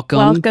 Welcome.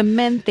 Welcome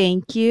and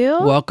thank you.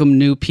 Welcome,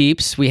 new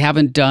peeps. We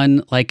haven't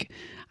done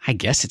I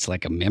guess it's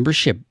like a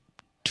membership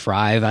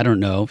drive. I don't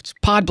know. It's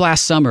Pod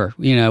Blast Summer.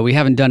 We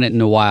haven't done it in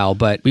a while,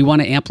 but we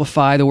want to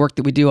amplify the work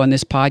that we do on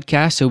this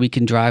podcast so we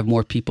can drive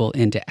more people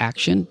into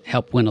action,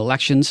 help win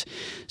elections.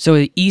 So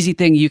the easy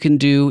thing you can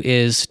do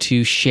is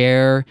to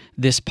share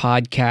this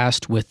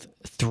podcast with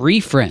 3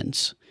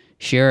 friends.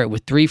 Share it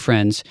with 3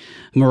 friends.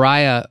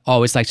 Mariah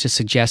always likes to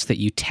suggest that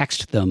you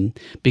text them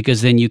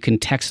because then you can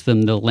text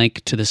them the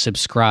link to the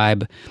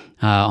subscribe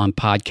on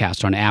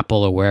podcast on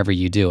Apple or wherever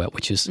you do it,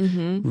 which is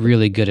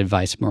really good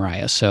advice,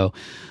 Mariah. So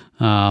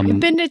I've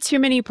been to too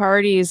many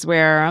parties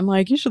where I'm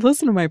like, you should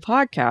listen to my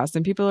podcast.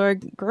 And people are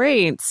like,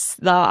 great.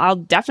 I'll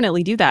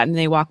definitely do that. And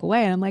they walk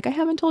away. And I'm like, I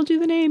haven't told you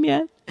the name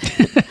yet.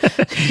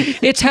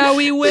 It's how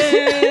we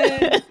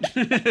win.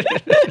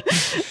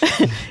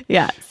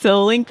 Yeah.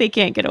 So a link they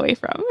can't get away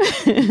from.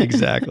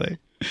 Exactly.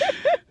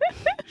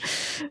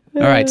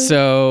 All right.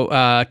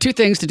 So 2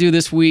 things to do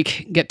this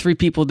week. Get 3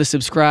 people to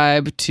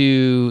subscribe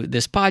to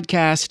this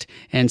podcast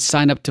and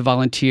sign up to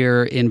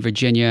volunteer in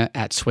Virginia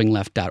at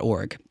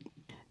swingleft.org.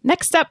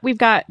 Next up, we've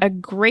got a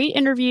great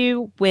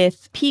interview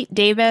with Pete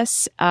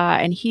Davis,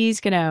 and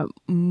he's going to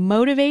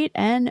motivate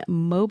and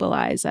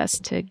mobilize us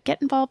to get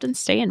involved and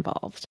stay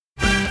involved.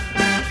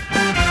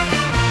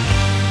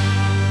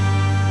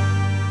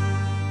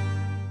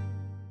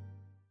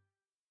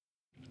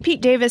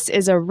 Pete Davis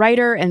is a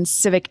writer and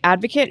civic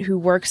advocate who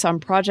works on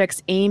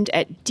projects aimed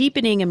at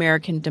deepening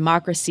American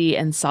democracy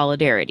and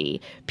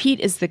solidarity. Pete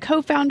is the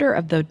co-founder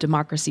of the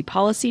Democracy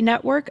Policy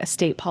Network, a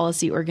state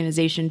policy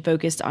organization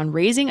focused on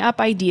raising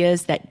up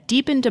ideas that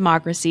deepen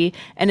democracy,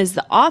 and is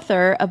the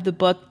author of the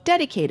book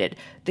Dedicated: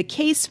 The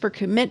Case for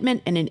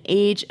Commitment in an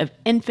Age of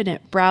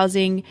Infinite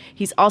Browsing.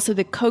 He's also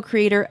the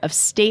co-creator of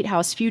State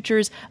House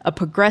Futures, a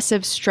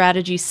progressive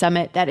strategy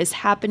summit that is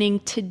happening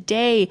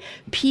today.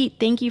 Pete,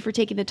 thank you for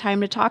taking the time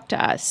to talk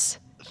to us.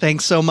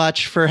 Thanks so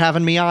much for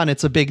having me on.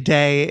 It's a big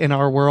day in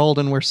our world,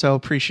 and we're so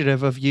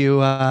appreciative of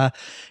you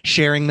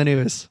sharing the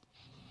news.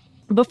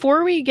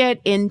 Before we get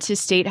into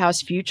State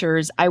House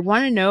Futures, I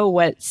want to know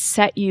what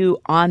set you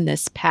on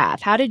this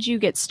path. How did you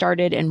get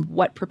started, and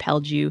what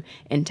propelled you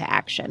into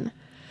action?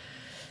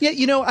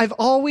 Yeah, I've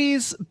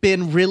always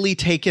been really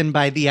taken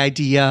by the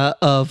idea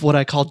of what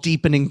I call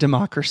deepening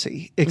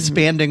democracy,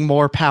 expanding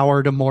more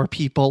power to more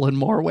people in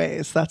more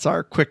ways. That's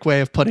our quick way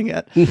of putting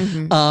it.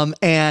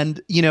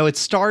 And, it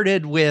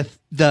started with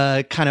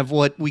the kind of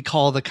what we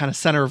call the kind of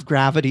center of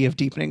gravity of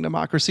deepening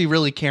democracy,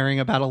 really caring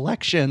about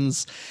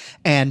elections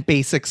and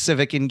basic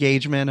civic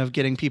engagement of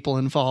getting people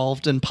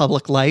involved in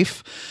public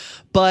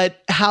life.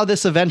 But how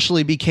this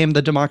eventually became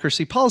the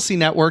Democracy Policy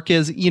Network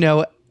is,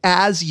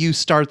 as you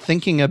start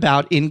thinking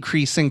about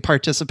increasing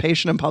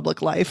participation in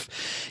public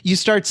life, you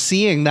start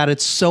seeing that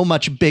it's so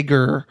much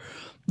bigger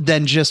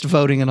than just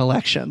voting in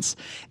elections.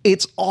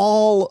 It's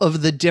all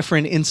of the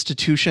different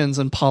institutions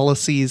and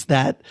policies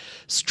that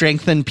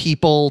strengthen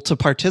people to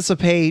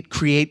participate,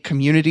 create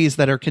communities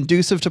that are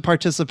conducive to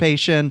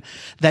participation,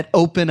 that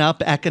open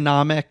up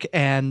economic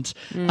and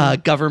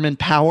government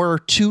power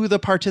to the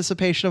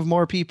participation of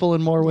more people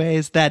in more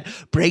ways, that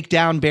break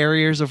down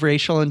barriers of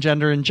racial and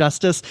gender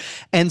injustice.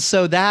 And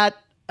so that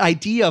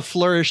idea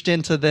flourished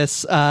into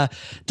this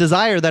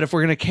desire that if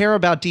we're going to care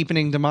about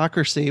deepening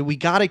democracy, we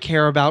got to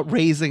care about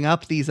raising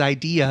up these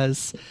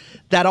ideas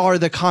that are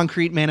the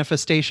concrete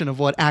manifestation of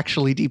what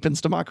actually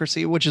deepens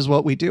democracy, which is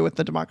what we do with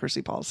the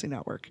Democracy Policy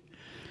Network.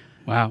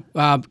 Wow.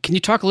 Can you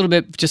talk a little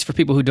bit, just for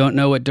people who don't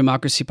know what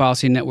Democracy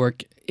Policy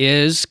Network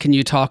is, can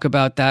you talk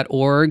about that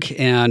org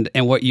and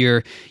what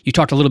you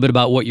talked a little bit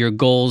about what your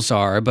goals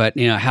are, but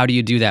how do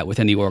you do that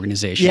within the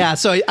organization? Yeah,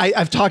 so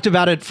I've talked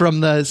about it from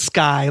the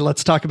sky.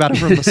 Let's talk about it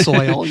from the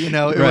soil.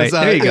 Right.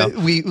 There you go.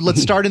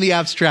 Let's start in the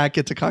abstract,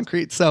 get to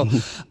concrete. So,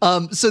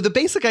 so the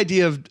basic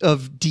idea of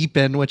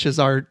DEEPN, which is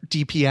our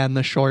DPN,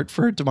 the short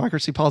for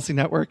Democracy Policy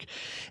Network,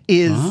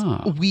 is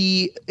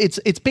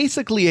it's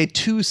basically a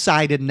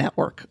 2-sided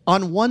network.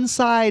 On one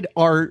side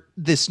are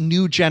this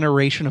new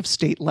generation of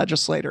state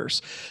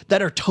legislators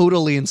that are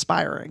totally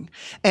inspiring.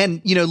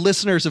 And,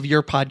 listeners of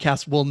your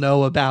podcast will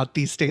know about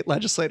these state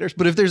legislators.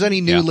 But if there's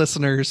any new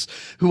listeners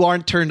who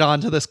aren't turned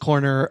on to this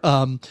corner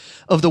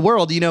of the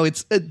world,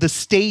 it's the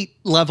state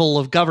level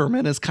of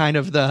government is kind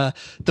of the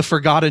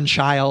forgotten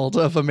child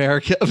of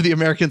America, of the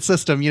American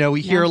system.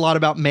 We hear a lot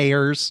about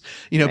mayors,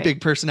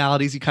 big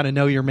personalities. You kind of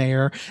know your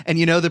mayor and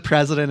the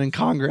president and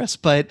Congress,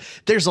 but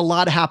there's a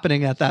lot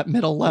happening at that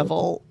middle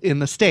level in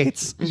the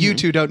states. You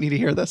two don't need to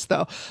hear this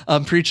though.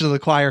 I'm preaching to the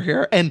choir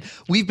here. And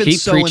we've been Keep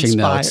so preaching,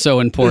 inspired. though. It's so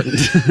important.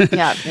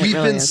 Yeah, We've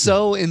been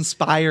so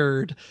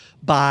inspired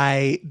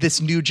by this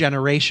new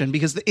generation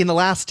because in the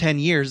last 10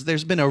 years,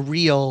 there's been a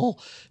real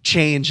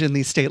change in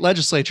these state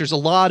legislatures. A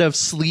lot of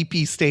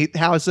sleepy state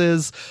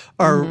houses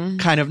are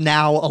kind of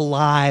now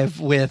alive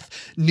with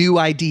new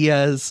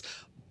ideas,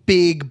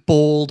 big,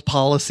 bold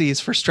policies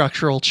for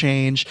structural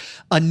change,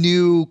 a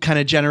new kind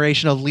of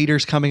generation of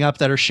leaders coming up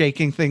that are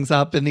shaking things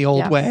up in the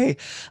old way,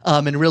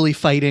 and really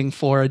fighting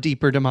for a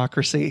deeper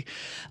democracy.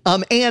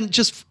 And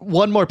just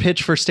one more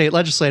pitch for state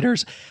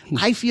legislators.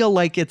 I feel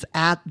like it's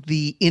at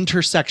the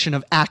intersection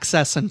of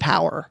access and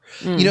power.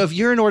 If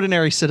you're an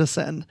ordinary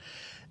citizen,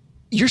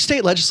 your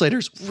state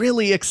legislator's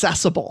really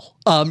accessible.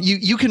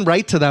 You can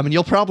write to them and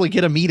you'll probably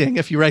get a meeting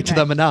if you write to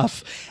them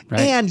enough.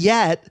 Right. And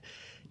yet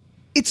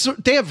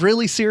they have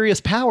really serious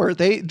power.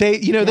 They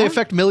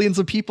affect millions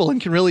of people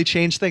and can really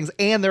change things.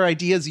 And their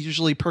ideas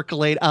usually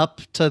percolate up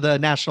to the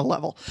national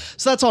level.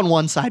 So that's on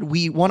one side.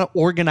 We want to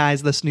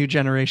organize this new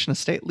generation of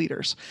state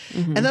leaders.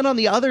 And then on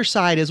the other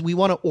side is we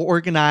want to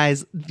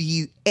organize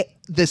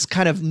this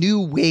kind of new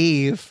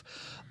wave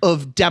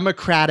of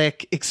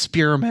democratic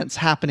experiments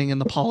happening in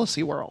the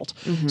policy world.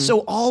 So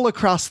all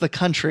across the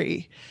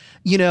country,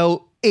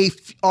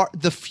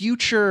 the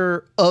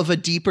future of a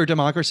deeper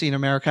democracy in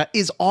America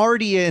is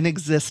already in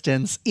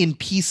existence in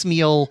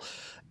piecemeal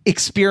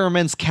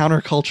experiments,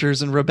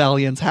 countercultures, and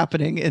rebellions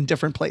happening in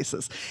different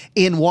places.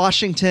 In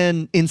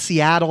Washington, in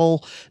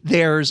Seattle,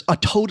 there's a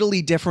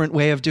totally different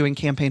way of doing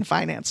campaign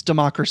finance,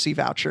 democracy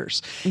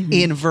vouchers.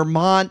 In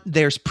Vermont,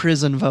 there's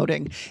prison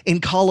voting. In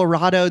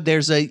Colorado,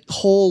 there's a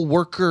whole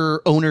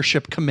worker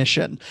ownership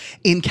commission.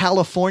 In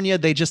California,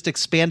 they just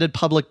expanded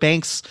public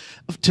banks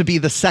to be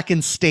the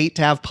second state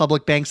to have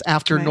public banks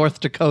after North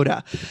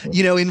Dakota.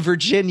 In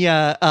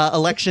Virginia,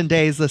 election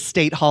day is a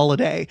state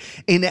holiday.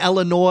 In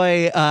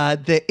Illinois,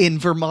 in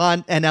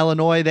Vermont and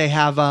Illinois, they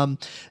have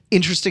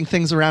interesting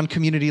things around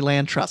community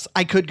land trusts.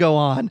 I could go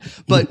on,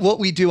 but what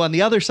we do on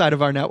the other side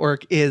of our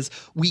network is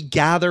we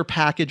gather,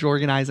 package,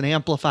 organize, and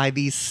amplify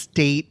these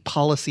state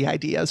policy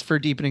ideas for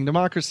deepening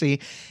democracy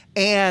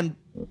and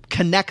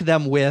connect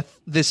them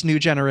with this new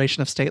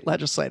generation of state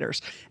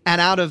legislators.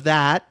 And out of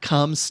that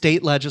comes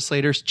state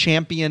legislators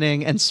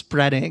championing and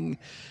spreading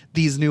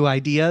these new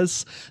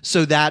ideas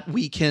so that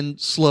we can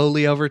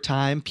slowly over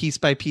time, piece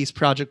by piece,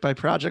 project by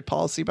project,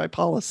 policy by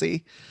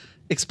policy,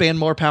 expand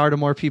more power to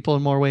more people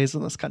in more ways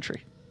in this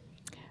country.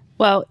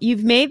 Well,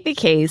 you've made the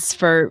case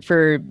for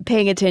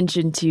paying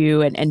attention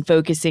to and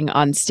focusing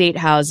on state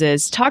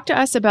houses. Talk to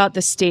us about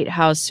the State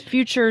House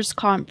Futures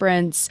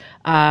Conference,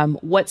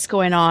 what's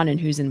going on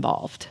and who's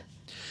involved.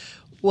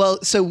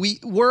 Well, so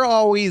we're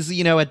always,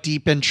 at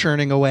Deepen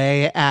churning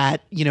away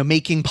at,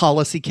 making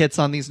policy kits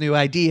on these new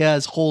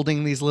ideas,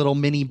 holding these little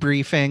mini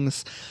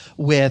briefings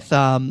with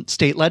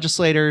state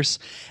legislators.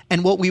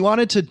 And what we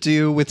wanted to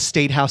do with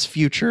State House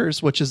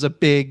Futures, which is a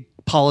big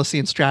policy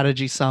and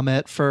strategy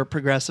summit for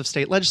progressive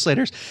state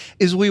legislators,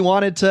 is we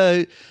wanted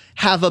to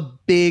have a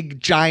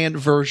big giant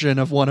version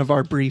of one of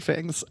our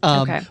briefings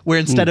where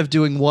instead of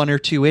doing one or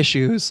two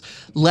issues,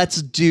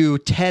 let's do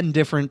 10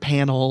 different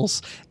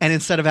panels. And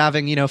instead of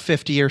having,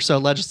 50 or so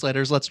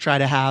legislators, let's try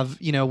to have,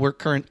 our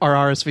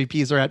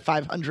RSVPs are at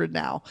 500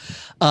 now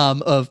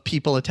of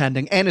people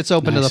attending. And it's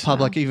open to the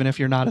public, even if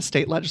you're not a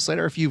state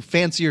legislator. If you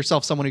fancy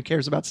yourself someone who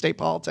cares about state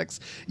politics,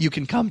 you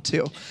can come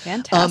too.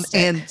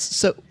 Fantastic. And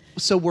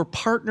so we're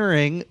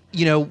partnering,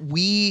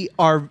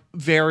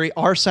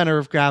 our center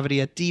of gravity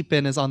at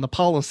Deepen is on the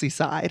policy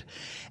side,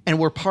 and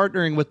we're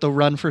partnering with the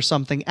Run for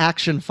Something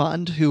Action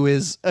Fund, who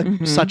is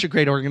such a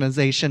great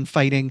organization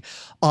fighting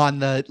on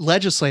the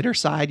legislator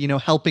side,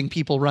 helping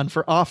people run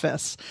for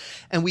office.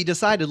 And we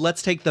decided,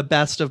 let's take the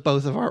best of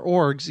both of our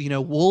orgs.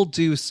 We'll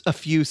do a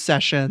few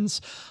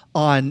sessions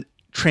on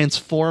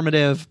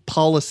transformative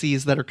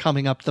policies that are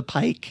coming up the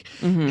pike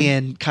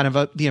in kind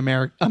of the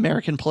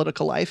American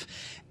political life.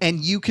 And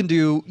you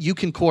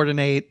can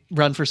coordinate,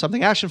 Run for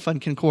Something Action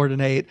Fund can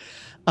coordinate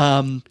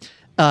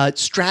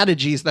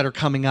strategies that are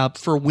coming up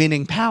for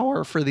winning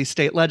power for these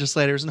state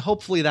legislators. And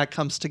hopefully that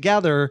comes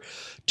together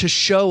to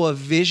show a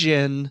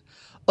vision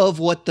of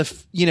what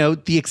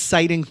the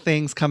exciting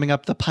things coming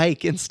up the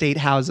pike in state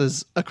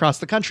houses across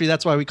the country.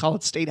 That's why we call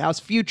it State House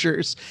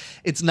Futures.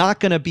 It's not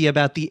going to be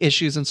about the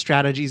issues and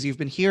strategies you've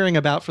been hearing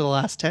about for the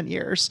last 10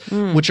 years,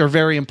 which are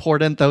very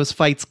important. Those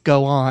fights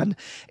go on.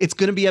 It's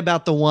going to be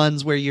about the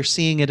ones where you're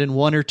seeing it in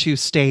one or two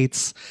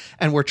states,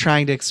 and we're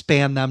trying to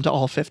expand them to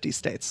all 50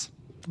 states.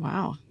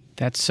 Wow.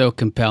 That's so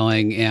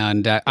compelling,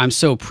 and I'm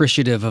so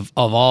appreciative of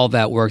all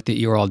that work that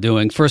you're all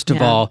doing. First of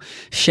all,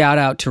 shout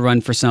out to Run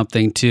for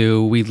Something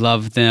too. We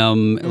love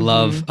them,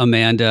 love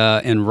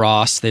Amanda and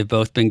Ross. They've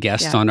both been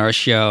guests on our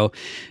show.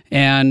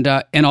 And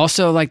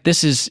also, like,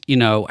 this is,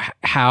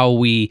 how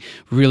we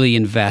really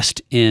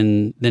invest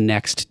in the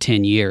next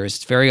 10 years.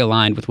 It's very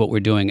aligned with what we're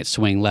doing at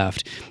Swing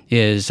Left,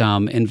 is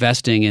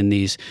investing in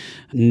these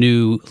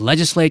new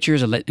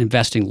legislatures,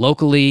 investing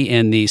locally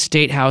in the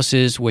state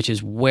houses, which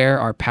is where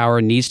our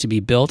power needs to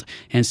be built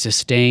and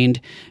sustained.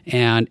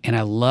 And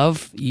I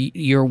love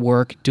your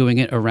work doing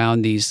it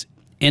around these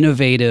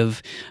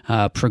innovative,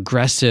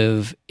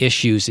 progressive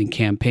issues and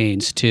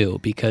campaigns too,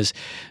 because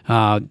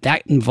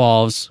that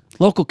involves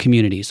local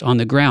communities on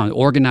the ground,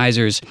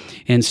 organizers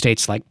in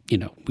states like,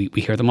 we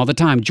hear them all the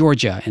time,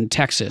 Georgia and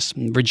Texas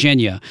and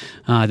Virginia,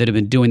 that have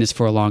been doing this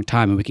for a long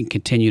time, and we can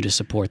continue to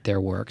support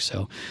their work.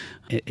 So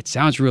it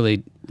sounds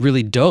really,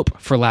 really dope,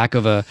 for lack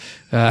of a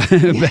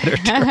better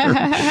term.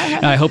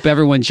 I hope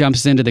everyone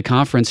jumps into the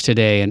conference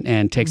today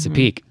and takes a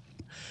peek.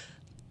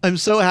 I'm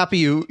so happy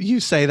you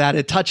say that.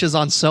 It touches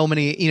on so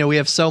many, we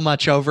have so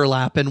much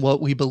overlap in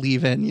what we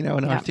believe in,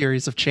 in our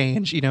theories of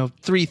change.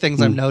 Three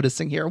things I'm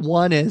noticing here.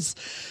 One is,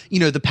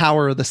 the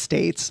power of the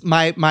states.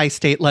 My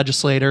state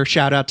legislator,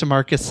 shout out to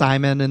Marcus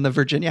Simon in the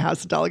Virginia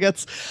House of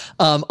Delegates,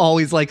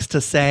 always likes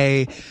to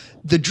say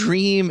the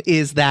dream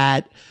is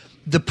that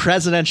the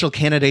presidential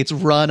candidates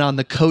run on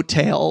the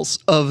coattails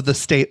of the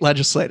state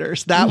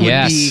legislators. That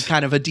would be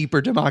kind of a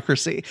deeper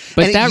democracy.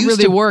 But that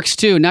really works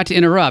too, not to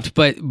interrupt,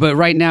 but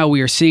right now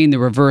we are seeing the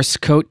reverse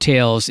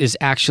coattails is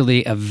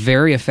actually a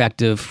very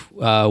effective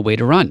way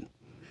to run.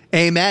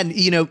 Amen.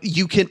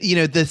 You can,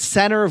 the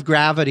center of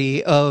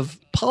gravity of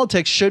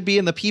politics should be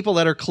in the people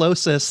that are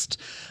closest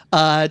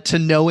to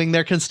knowing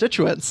their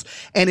constituents.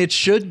 And it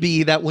should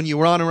be that when you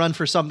want to run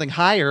for something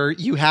higher,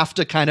 you have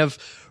to kind of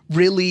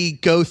really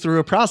go through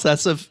a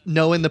process of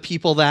knowing the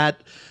people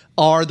that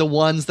are the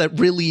ones that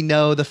really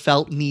know the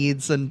felt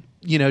needs and,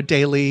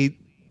 daily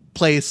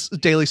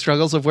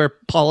struggles of where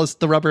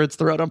the rubber hits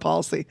the road on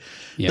policy.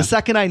 Yeah. The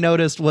second I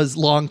noticed was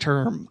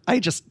long-term.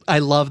 I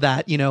love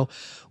that.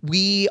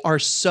 We are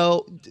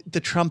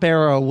the Trump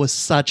era was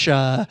such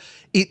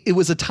it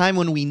was a time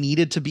when we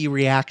needed to be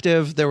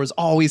reactive. There was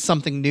always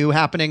something new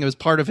happening. It was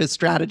part of his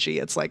strategy.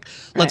 It's like,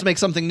 let's make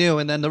something new,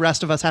 and then the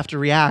rest of us have to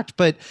react.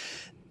 But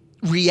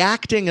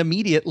reacting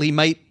immediately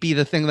might be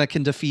the thing that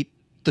can defeat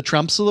the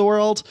Trumps of the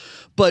world,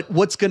 but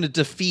what's going to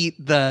defeat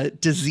the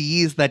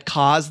disease that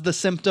caused the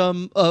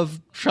symptom of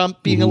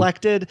Trump being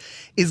elected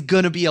is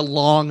going to be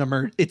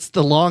it's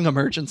the long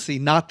emergency,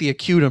 not the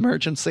acute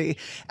emergency.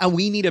 And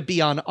we need to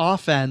be on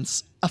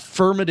offense,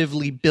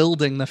 affirmatively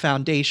building the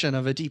foundation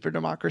of a deeper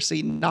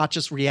democracy, not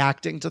just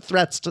reacting to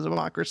threats to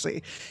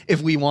democracy,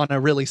 if we want to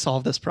really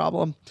solve this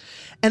problem.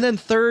 And then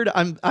third,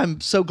 I'm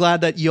so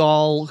glad that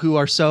y'all who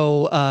are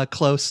so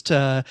close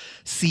to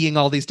seeing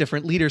all these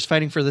different leaders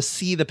fighting for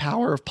see the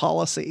power of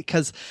policy,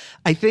 because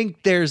I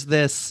think there's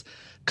this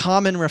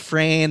common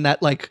refrain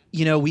that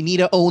we need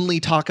to only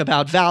talk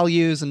about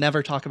values and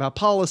never talk about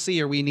policy,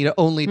 or we need to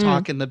only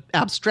talk in the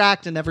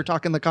abstract and never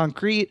talk in the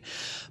concrete.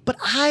 But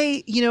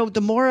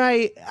the more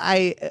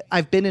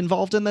I've been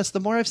involved in this, the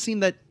more I've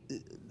seen that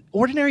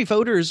ordinary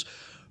voters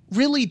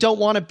really don't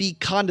want to be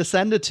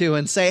condescended to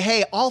and say,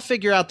 hey, I'll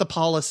figure out the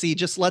policy.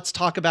 Just let's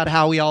talk about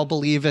how we all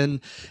believe in,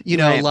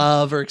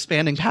 love or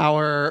expanding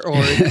power or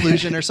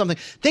inclusion or something.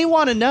 They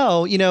want to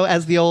know,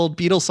 as the old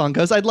Beatles song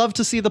goes, I'd love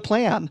to see the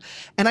plan.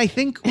 And I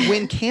think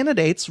when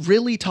candidates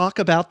really talk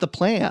about the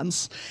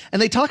plans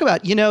and they talk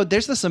about,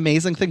 there's this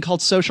amazing thing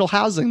called social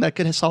housing that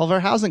could solve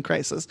our housing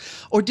crisis.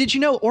 Or did you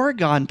know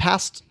Oregon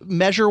passed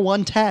Measure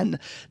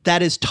 110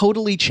 that is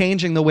totally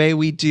changing the way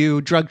we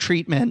do drug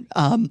treatment?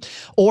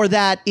 Or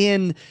that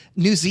in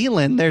New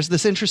Zealand, there's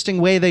this interesting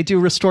way they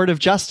do restorative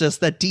justice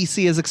that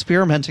DC is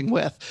experimenting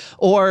with.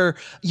 Or,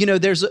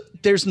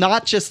 there's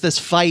not just this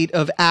fight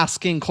of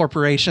asking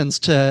corporations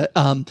to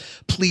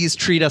please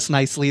treat us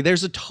nicely.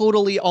 There's a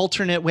totally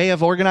alternate way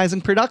of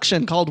organizing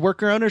production called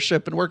worker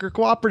ownership and worker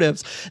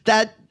cooperatives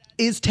that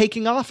is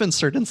taking off in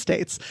certain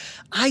states.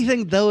 I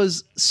think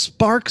those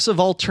sparks of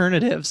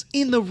alternatives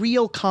in the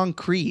real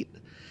concrete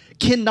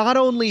can not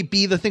only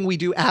be the thing we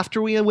do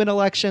after we win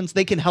elections,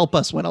 they can help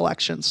us win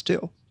elections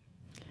too.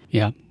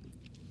 Yeah.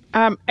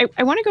 I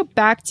want to go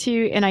back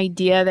to an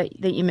idea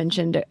that you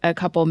mentioned a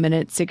couple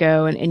minutes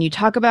ago, and you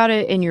talk about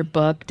it in your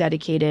book,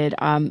 Dedicated,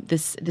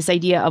 this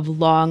idea of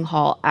long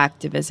haul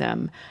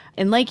activism.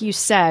 And like you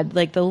said,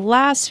 the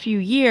last few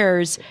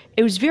years,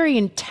 it was very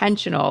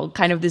intentional,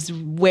 kind of this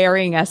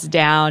wearing us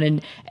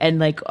down and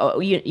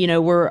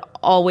we're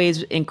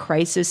always in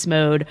crisis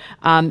mode.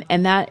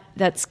 And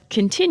that's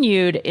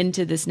continued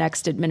into this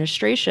next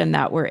administration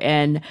that we're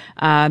in.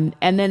 And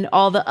then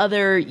all the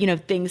other,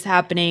 things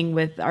happening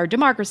with our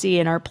democracy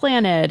and our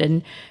planet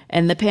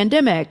and the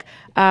pandemic.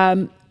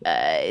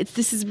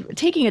 this is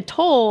taking a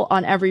toll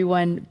on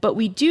everyone, but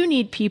we do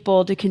need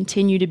people to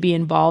continue to be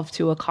involved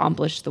to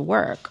accomplish the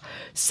work.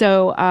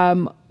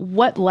 So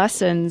what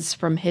lessons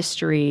from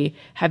history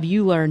have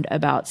you learned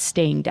about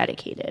staying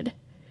dedicated?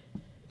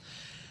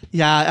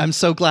 Yeah, I'm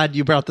so glad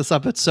you brought this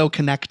up. It's so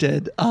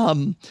connected.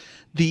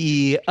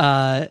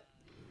 The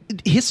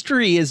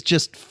history is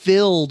just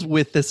filled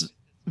with this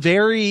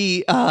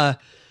very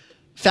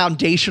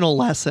foundational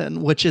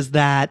lesson, which is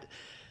that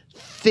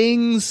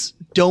things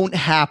don't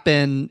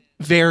happen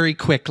very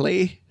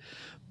quickly,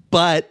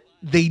 but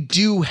they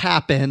do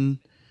happen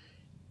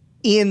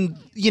in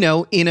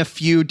a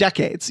few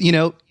decades.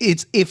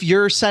 It's if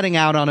you're setting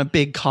out on a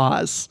big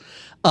cause,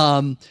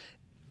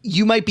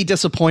 you might be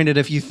disappointed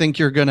if you think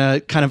you're going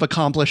to kind of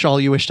accomplish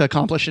all you wish to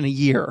accomplish in a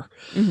year,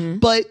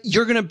 but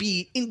you're going to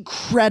be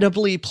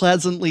incredibly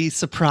pleasantly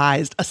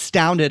surprised,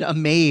 astounded,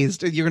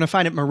 amazed. You're going to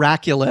find it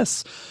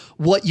miraculous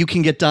what you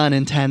can get done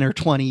in 10 or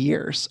 20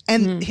 years.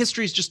 And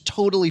history is just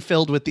totally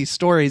filled with these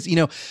stories.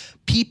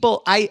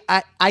 People,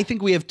 I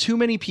think we have too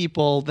many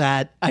people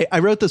that I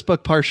wrote this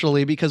book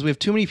partially because we have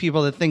too many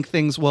people that think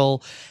things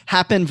will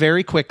happen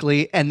very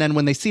quickly. And then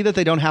when they see that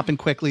they don't happen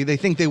quickly, they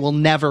think they will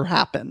never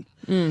happen.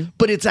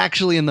 But it's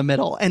actually in the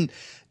middle, and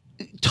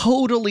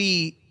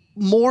totally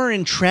more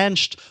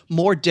entrenched,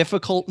 more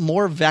difficult,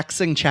 more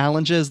vexing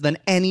challenges than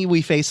any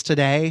we face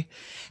today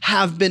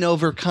have been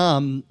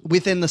overcome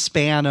within the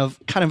span of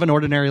kind of an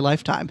ordinary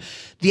lifetime.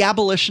 The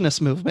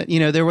abolitionist movement,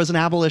 there was an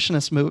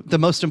abolitionist movement, the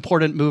most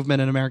important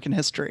movement in American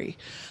history,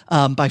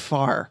 by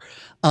far.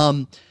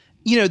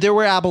 There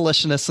were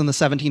abolitionists in the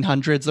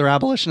 1700s, there were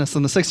abolitionists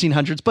in the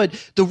 1600s,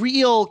 but the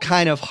real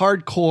kind of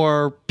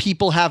hardcore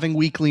people having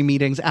weekly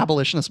meetings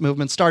abolitionist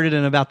movement started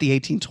in about the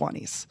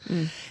 1820s.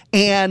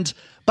 And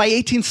by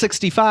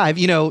 1865,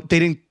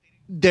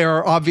 there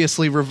are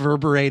obviously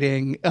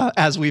reverberating,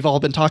 as we've all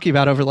been talking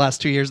about over the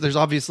last 2 years, there's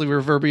obviously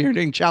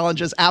reverberating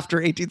challenges after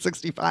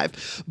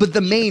 1865. But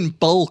the main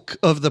bulk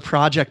of the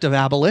project of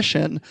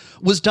abolition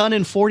was done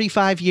in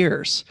 45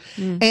 years.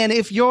 And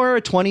if you're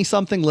a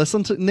 20-something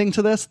listening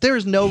to this,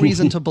 there's no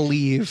reason to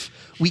believe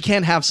we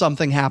can't have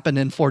something happen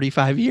in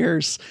 45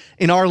 years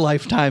in our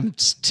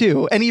lifetimes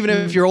too. And even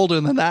if you're older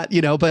than that,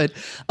 but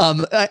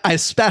I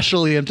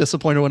especially am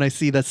disappointed when I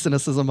see that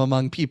cynicism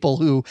among people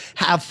who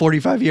have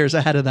 45 years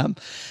ahead of them.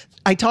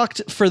 I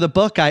talked for the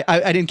book. I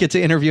didn't get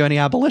to interview any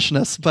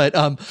abolitionists, but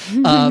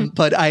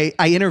I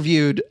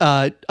interviewed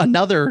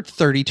another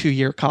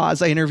 32-year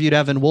cause. I interviewed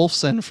Evan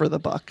Wolfson for the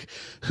book,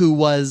 who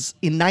was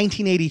in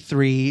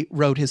 1983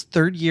 wrote his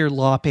third-year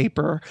law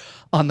paper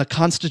on the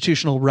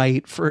constitutional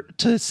right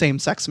to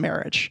same-sex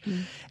marriage.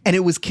 And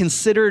it was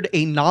considered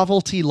a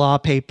novelty law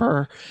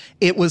paper.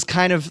 It was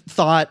kind of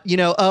thought,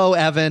 oh,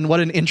 Evan, what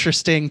an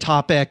interesting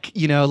topic.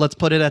 Let's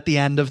put it at the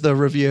end of the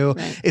review.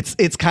 Right.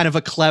 It's kind of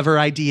a clever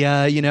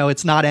idea.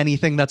 It's not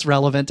anything that's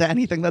relevant to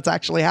anything that's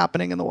actually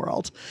happening in the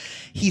world.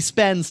 He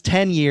spends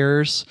 10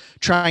 years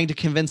trying to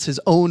convince his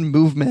own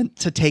movement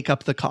to take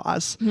up the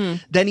cause.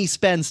 Then he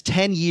spends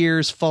 10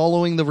 years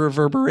following the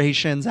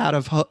reverberations out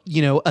of,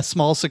 a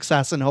small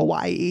success in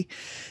Hawaii.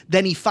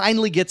 Then he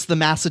finally gets the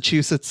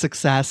Massachusetts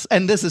success,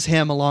 and this is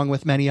him along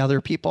with many other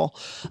people,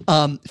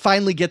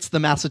 finally gets the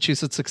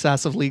Massachusetts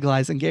success of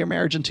legalizing gay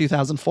marriage in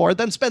 2004,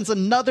 then spends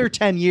another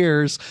 10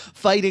 years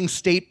fighting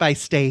state by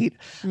state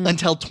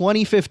until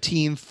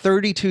 2015,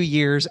 32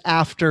 years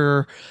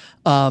after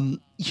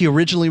he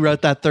originally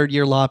wrote that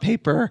third-year law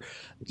paper.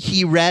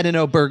 He read in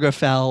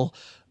Obergefell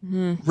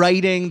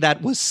writing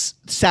that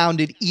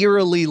sounded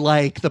eerily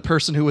like the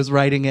person who was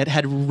writing it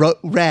had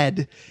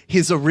read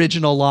his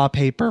original law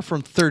paper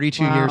from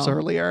 32 years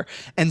earlier,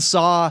 and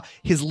saw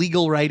his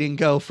legal writing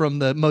go from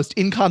the most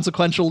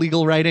inconsequential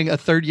legal writing, a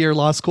third-year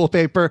law school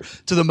paper,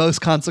 to the most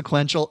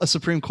consequential, a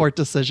Supreme Court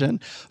decision,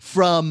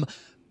 from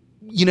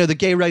the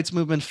gay rights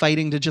movement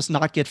fighting to just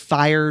not get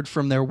fired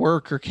from their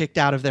work or kicked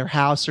out of their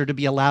house or to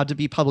be allowed to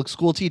be public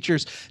school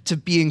teachers, to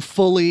being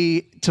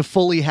fully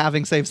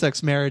having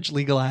same-sex marriage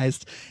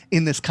legalized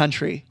in this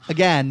country.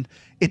 Again,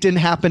 it didn't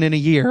happen in a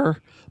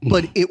year,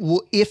 but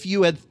if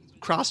you had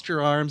crossed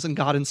your arms and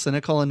gotten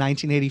cynical in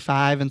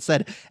 1985 and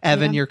said,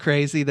 Evan, you're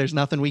crazy, there's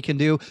nothing we can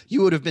do,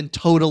 you would have been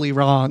totally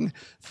wrong.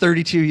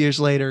 32 years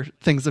later,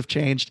 things have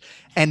changed.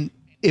 And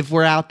if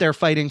we're out there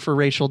fighting for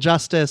racial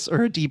justice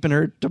or a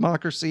deeper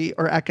democracy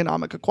or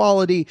economic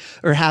equality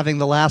or having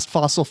the last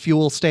fossil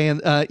fuel stay in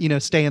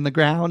the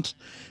ground,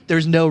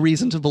 there's no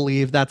reason to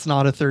believe that's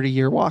not a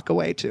 30-year walk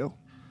away too.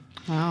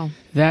 Wow.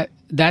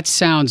 That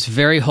sounds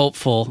very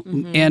hopeful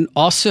and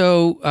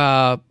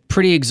also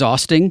pretty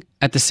exhausting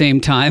at the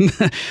same time,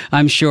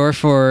 I'm sure,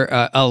 for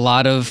a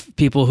lot of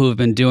people who have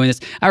been doing this.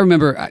 I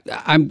remember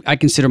I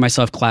consider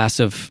myself class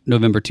of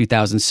November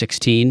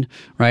 2016,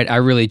 right? I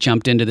really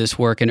jumped into this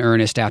work in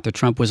earnest after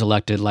Trump was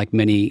elected, like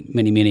many,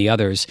 many, many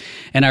others.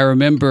 And I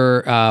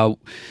remember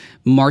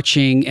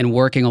marching and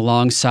working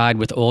alongside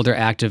with older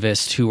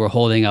activists who were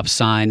holding up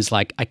signs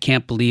like, I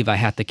can't believe I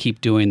have to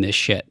keep doing this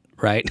shit.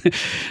 right?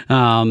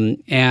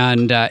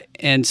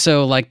 And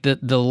so like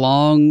the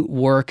long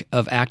work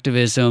of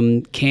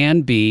activism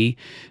can be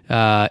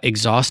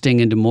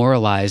exhausting and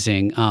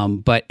demoralizing,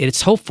 but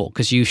it's hopeful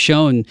because you've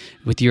shown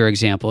with your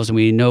examples, and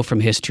we know from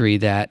history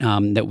that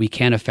that we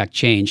can affect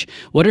change.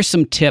 What are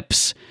some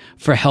tips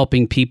for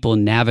helping people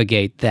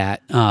navigate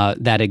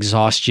that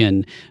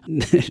exhaustion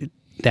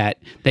that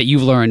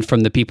you've learned from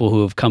the people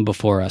who have come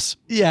before us?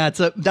 Yeah,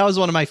 that was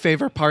one of my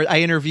favorite parts.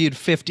 I interviewed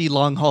 50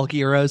 long haul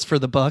heroes for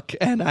the book,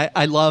 and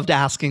I loved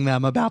asking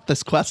them about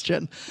this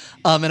question.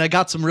 And I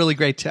got some really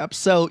great tips.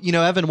 So,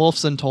 Evan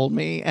Wolfson told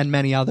me, and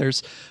many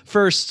others,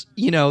 first,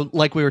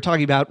 like we were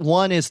talking about,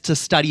 one is to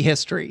study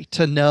history,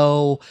 to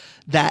know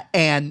that,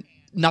 and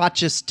not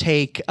just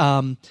take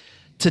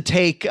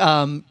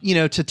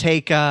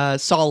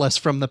solace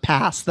from the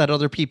past, that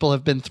other people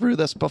have been through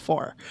this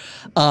before,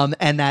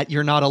 and that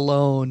you're not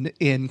alone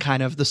in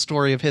kind of the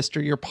story of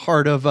history. You're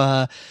part of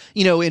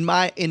in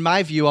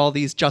my view, all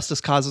these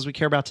justice causes we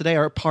care about today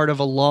are part of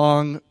a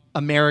long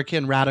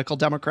American radical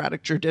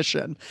democratic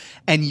tradition,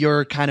 and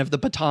you're kind of, the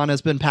baton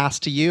has been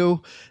passed to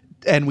you,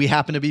 and we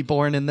happen to be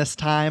born in this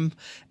time,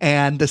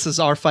 and this is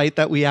our fight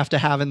that we have to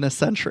have in this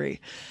century.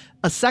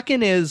 A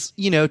second is,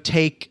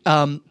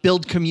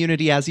 build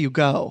community as you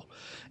go.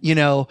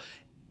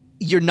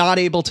 You're not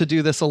able to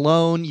do this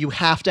alone. You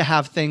have to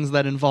have things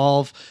that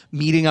involve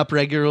meeting up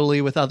regularly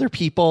with other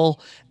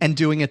people and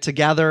doing it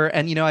together.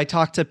 And,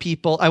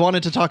 I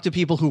wanted to talk to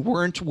people who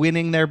weren't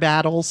winning their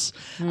battles.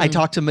 I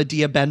talked to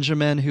Medea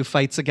Benjamin, who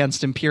fights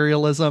against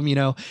imperialism.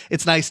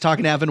 It's nice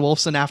talking to Evan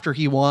Wolfson after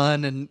he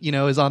won and,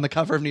 is on the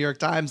cover of New York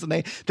Times.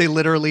 And they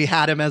literally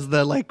had him as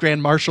the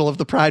Grand Marshal of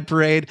the Pride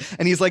Parade.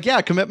 And he's like,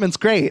 yeah, commitment's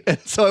great. And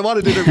so I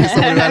wanted to interview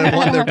someone who hadn't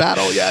won their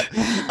battle yet.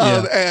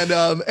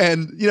 I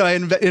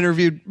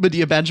interviewed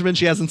Medea Benjamin.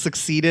 She hasn't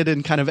succeeded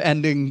in kind of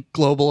ending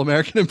global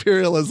American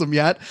imperialism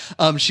yet.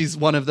 She's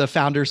one of the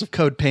founders of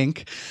Code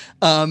Pink.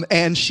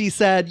 And she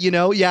said,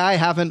 I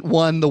haven't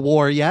won the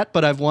war yet,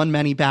 but I've won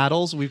many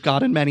battles. We've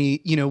gotten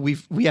many,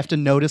 we have to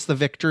notice the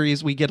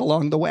victories we get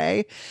along the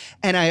way.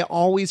 And I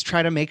always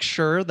try to make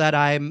sure that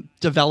I'm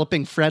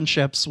developing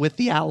friendships with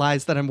the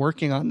allies that I'm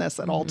working on this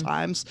at all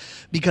times,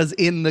 because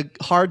in the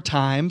hard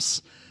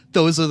times,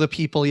 those are the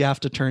people you have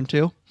to turn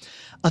to.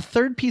 A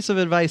third piece of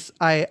advice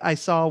I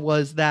saw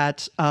was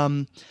that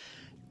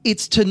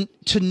it's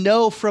to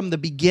know from the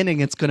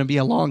beginning it's going to be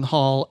a long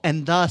haul.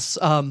 And thus,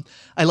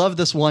 I love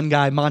this one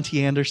guy,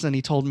 Monty Anderson.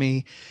 He told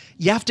me,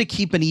 you have to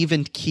keep an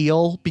even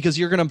keel because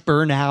you're going to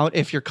burn out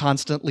if you're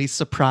constantly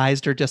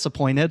surprised or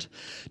disappointed.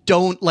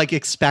 Don't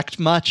expect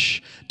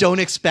much. Don't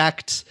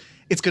expect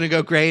it's going to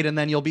go great and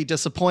then you'll be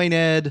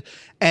disappointed,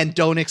 and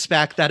don't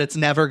expect that it's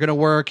never going to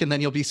work and then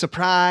you'll be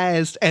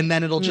surprised and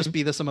then it'll just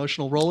be this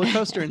emotional roller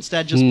coaster.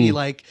 Instead, just be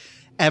like,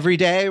 every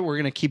day we're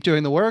going to keep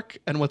doing the work,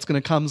 and what's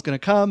going to come is going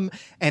to come.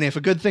 And if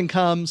a good thing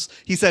comes,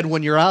 he said,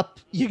 when you're up,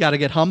 you got to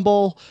get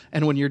humble,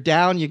 and when you're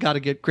down, you got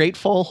to get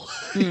grateful.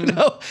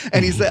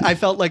 And he said, I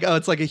felt like,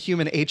 it's like a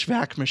human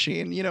HVAC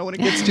machine. When it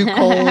gets too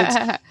cold,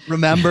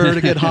 remember to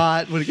get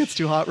hot. When it gets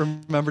too hot,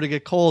 remember to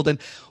get cold. And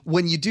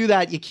when you do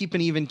that, you keep an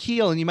even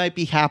keel, and you might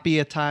be happy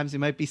at times, you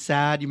might be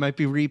sad, you might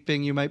be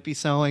reaping, you might be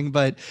sowing,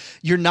 but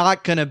you're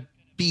not going to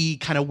be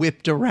kind of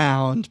whipped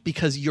around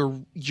because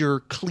you're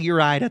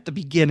clear-eyed at the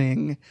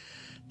beginning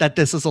that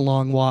this is a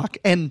long walk.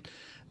 And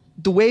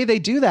the way they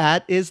do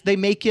that is they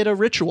make it a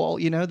ritual.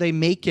 They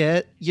make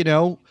it,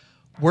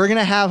 we're going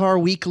to have our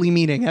weekly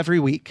meeting every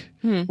week.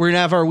 We're going to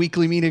have our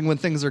weekly meeting when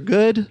things are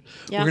good.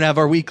 We're going to have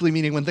our weekly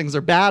meeting when things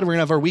are bad. We're going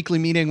to have our weekly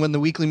meeting when the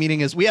weekly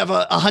meeting is, we have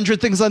 100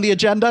 things on the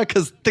agenda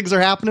because things are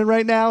happening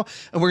right now.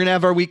 And we're going to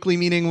have our weekly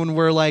meeting when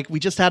we're like,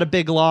 we just had a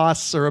big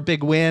loss or a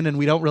big win and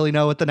we don't really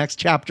know what the next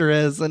chapter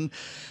is. And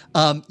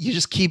you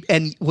just keep,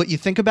 and what you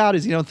think about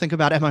is, you don't think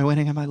about, am I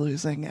winning? Am I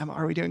losing?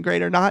 Are we doing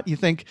great or not? You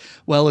think,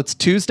 well, it's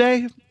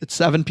Tuesday. It's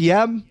 7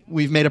 p.m.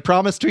 We've made a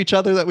promise to each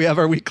other that we have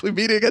our weekly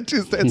meeting at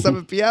Tuesday at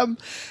 7 p.m.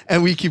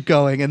 And we keep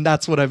going. And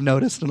that's what I've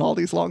noticed in all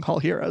these long haul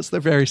heroes.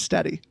 They're very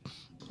steady.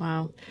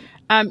 Wow.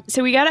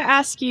 So we got to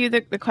ask you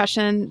the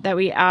question that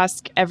we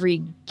ask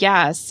every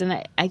guest,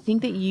 and I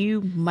think that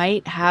you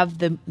might have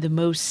the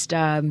most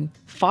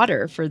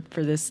fodder for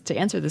this to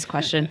answer this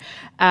question.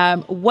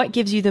 What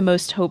gives you the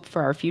most hope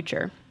for our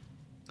future?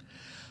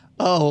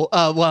 Well,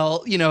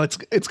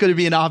 it's going to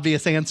be an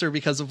obvious answer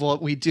because of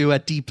what we do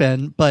at Deep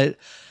End, but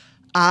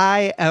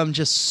I am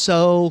just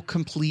so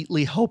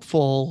completely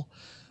hopeful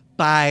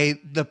by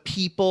the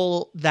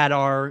people that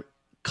are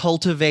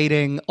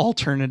cultivating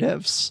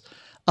alternatives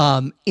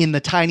in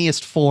the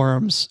tiniest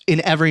forms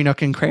in every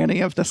nook and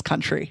cranny of this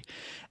country.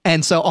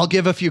 And so I'll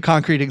give a few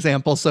concrete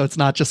examples so it's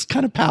not just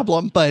kind of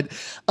pablum, but,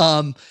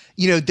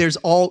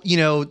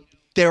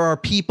 there are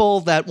people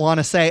that want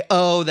to say,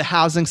 the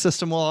housing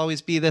system will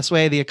always be this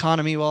way, the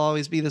economy will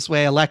always be this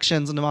way,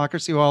 elections and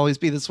democracy will always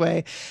be this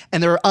way.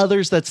 And there are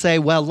others that say,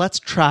 well, let's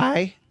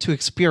try to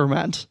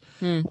experiment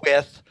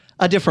with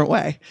a different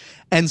way.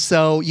 And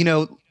so,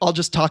 I'll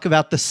just talk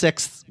about the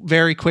 6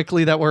 very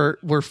quickly that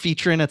we're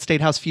featuring at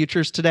State House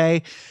Futures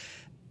today.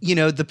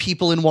 the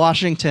people in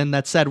Washington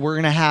that said we're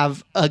going to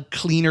have a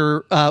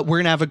cleaner, we're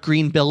going to have a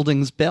green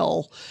buildings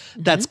bill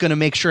that's going to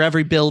make sure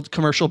every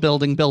commercial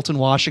building built in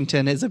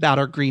Washington is about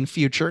our green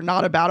future,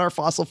 not about our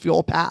fossil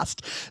fuel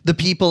past. The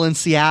people in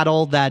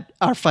Seattle that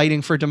are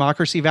fighting for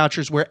democracy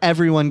vouchers where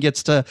everyone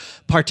gets to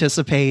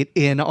participate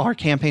in our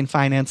campaign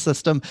finance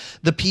system.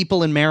 The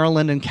people in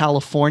Maryland and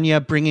California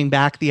bringing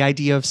back the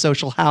idea of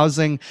social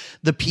housing.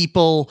 The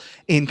people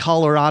in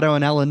Colorado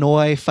and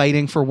Illinois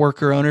fighting for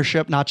worker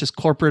ownership, not just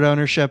corporate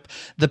ownership.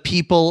 The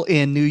people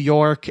in New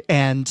York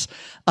and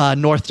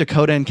North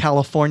Dakota and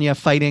California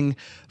fighting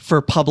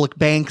for public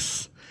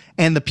banks,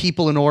 and the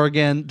people in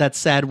Oregon that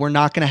said we're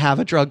not going to have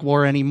a drug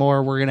war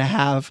anymore. We're going to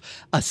have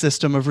a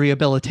system of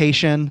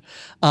rehabilitation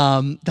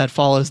that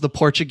follows the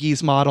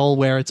Portuguese model,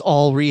 where it's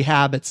all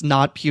rehab. It's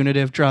not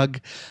punitive drug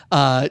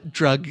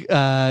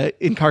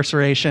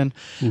incarceration.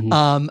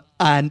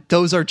 And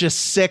those are just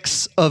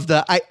 6 of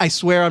the, I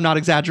swear I'm not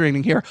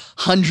exaggerating here,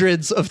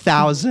 hundreds of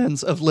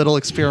thousands of little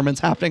experiments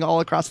happening all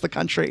across the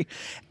country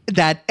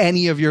that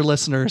any of your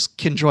listeners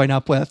can join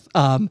up with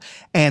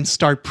and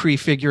start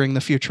prefiguring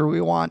the future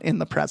we want in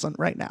the present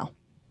right now.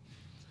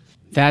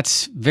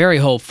 That's very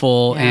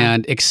hopeful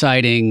and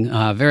exciting,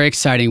 very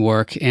exciting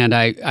work. And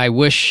I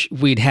wish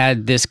we'd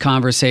had this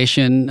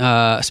conversation,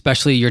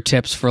 especially your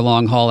tips for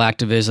long haul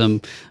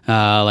activism,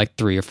 like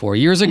 3 or 4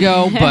 years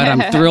ago. But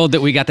I'm thrilled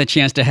that we got the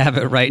chance to have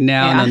it right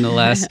now,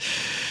 nonetheless.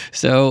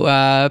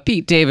 So,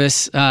 Pete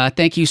Davis,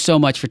 thank you so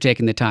much for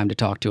taking the time to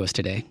talk to us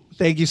today.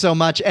 Thank you so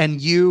much. And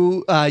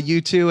you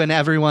two and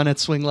everyone at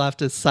Swing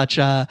Left is such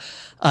a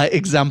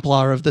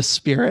exemplar of the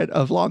spirit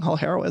of long haul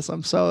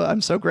heroism. So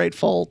I'm so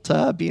grateful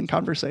to be in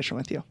conversation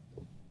with you.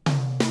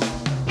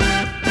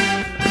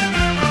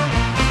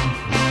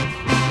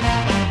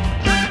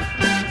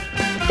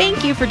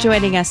 Thank you for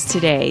joining us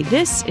today.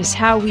 This is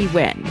how we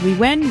win. We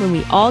win when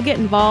we all get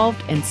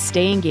involved and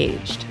stay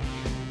engaged.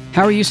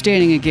 How are you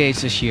staying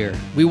engaged this year?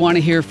 We want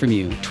to hear from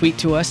you. Tweet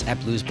to us at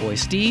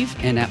BluesBoySteve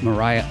and at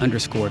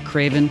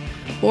Mariah_Craven,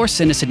 or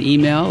send us an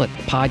email at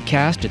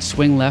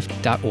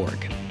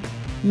podcast@swingleft.org.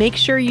 Make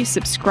sure you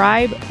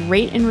subscribe,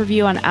 rate and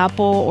review on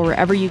Apple or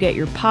wherever you get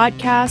your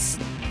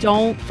podcasts.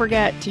 Don't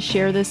forget to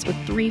share this with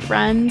 3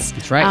 friends.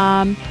 That's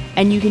right.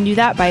 And you can do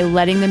that by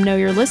letting them know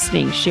you're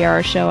listening. Share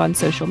our show on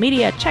social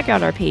media. Check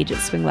out our page at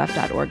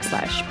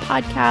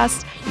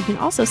swingleft.org/podcast. You can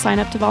also sign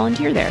up to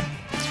volunteer there.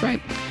 That's right.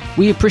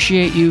 We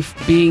appreciate you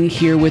being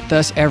here with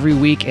us every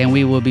week, and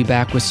we will be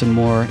back with some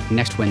more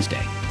next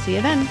Wednesday. See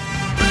you then.